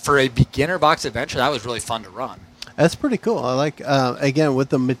was, for a beginner box adventure, that was really fun to run. That's pretty cool. I like, again, with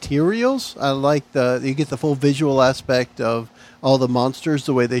the materials, I like you get the full visual aspect of all the monsters,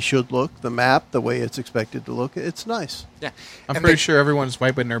 the way they should look, the map, the way it's expected to look. It's nice. Yeah. I'm pretty sure everyone's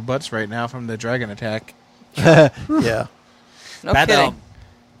wiping their butts right now from the dragon attack. Yeah. No kidding.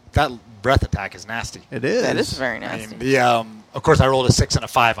 That breath attack is nasty. It is. That is very nasty. Of course, I rolled a 6 and a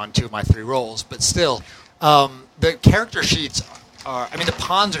 5 on 2 of my 3 rolls, but still, the character sheets are. The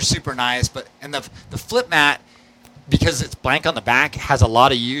pawns are super nice, and the flip mat, because it's blank on the back, has a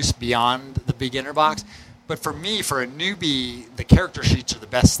lot of use beyond the beginner box. But for me, for a newbie, the character sheets are the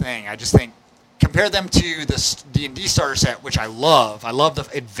best thing. I just think compare them to the D&D starter set, which I love. I love the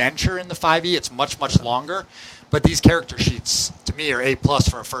adventure in the 5e. It's much, much longer. But these character sheets, to me, are A+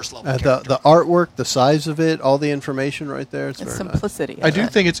 for a first level character. The artwork, the size of it, all the information right there. It's very simplicity. Nice. I do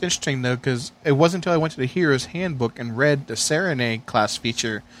think it's interesting, though, because it wasn't until I went to the Hero's Handbook and read the Serenade class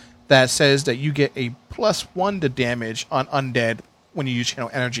feature that says that you get a +1 to damage on undead when you use channel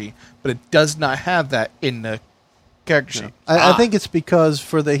energy, but it does not have that in the character sheet. I think it's because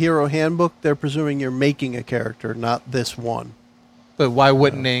for the Hero Handbook, they're presuming you're making a character, not this one. But why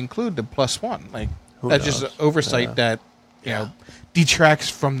wouldn't they include the +1? Like Who that's knows? just an oversight that you know detracts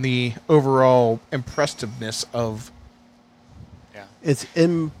from the overall impressiveness of. Yeah. Its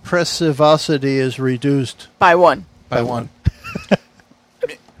impressivity is reduced. By one. By one. I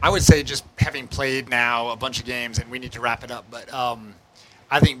mean, I would say just having played now a bunch of games, and we need to wrap it up, but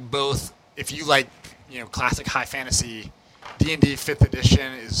I think both, if you like, classic high fantasy, D&D 5th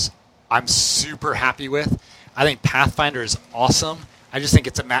edition I'm super happy with. I think Pathfinder is awesome. I just think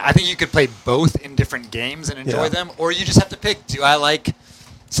I think you could play both in different games and enjoy them, or you just have to pick, do I like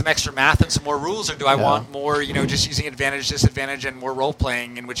some extra math and some more rules, or do I want more, just using advantage, disadvantage, and more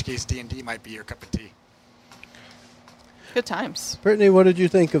role-playing, in which case D&D might be your cup of tea. Good times. Brittany, what did you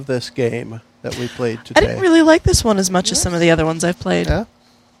think of this game that we played today? I didn't really like this one as much as some of the other ones I've played. Yeah?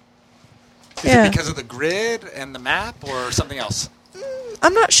 Is it because of the grid and the map, or something else?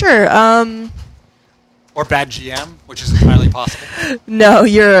 I'm not sure. Or bad GM, which is entirely possible. No,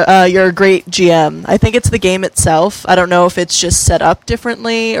 you're a great GM. I think it's the game itself. I don't know if it's just set up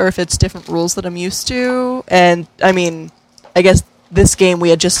differently or if it's different rules that I'm used to. And, I mean, I guess this game we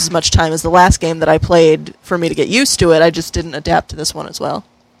had just as much time as the last game that I played for me to get used to it. I just didn't adapt to this one as well.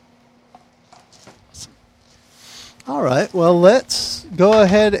 All right. Well, let's go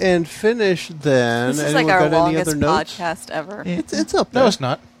ahead and finish then. This is Anyone like our got any longest other notes? podcast ever. It's up there. No, it's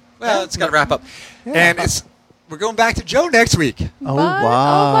not. Well, it's got to wrap up. And we're going back to Joe next week. Oh, But-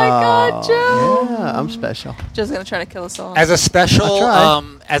 wow. oh my God, Joe. Yeah, I'm special. Joe's going to try to kill us all. As a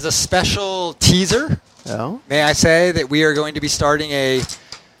I'll special teaser, Oh. may I say that we are going to be starting a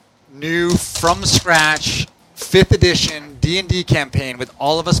new from scratch 5th edition D&D campaign with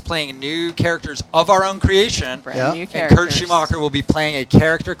all of us playing new characters of our own creation. Brand Yeah. new And characters. Kurt Schumacher will be playing a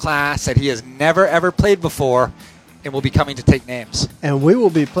character class that he has never ever played before, and will be coming to take names. And we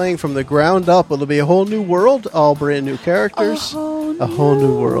will be playing from the ground up. It'll be a whole new world, all brand new characters. A whole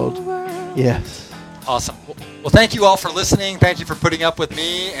new world. Yes. Awesome. Well, thank you all for listening. Thank you for putting up with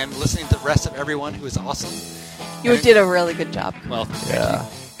me and listening to the rest of everyone who is awesome. You did a really good job. Well, thank Yeah. you.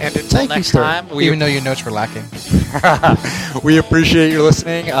 And until Thank you, next Kurt. time, Even though your notes were lacking. we appreciate your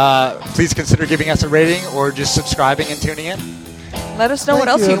listening. Please consider giving us a rating or just subscribing and tuning in. Let us know Thank what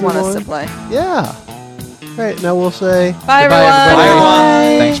else you, you want us to everyone. play. Yeah. All right. Now we'll say... Bye, Goodbye, everyone. everybody. Bye,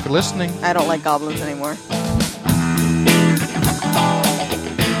 everyone. Thanks for listening. I don't like goblins anymore.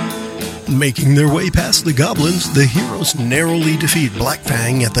 Making their way past the goblins, the heroes narrowly defeat Black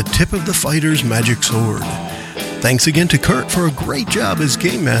Fang at the tip of the fighter's magic sword. Thanks again to Kurt for a great job as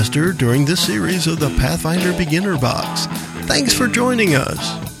Game Master during this series of the Pathfinder Beginner Box. Thanks for joining us.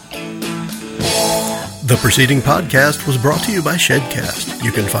 The preceding podcast was brought to you by Shedcast.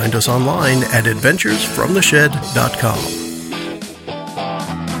 You can find us online at adventuresfromtheshed.com.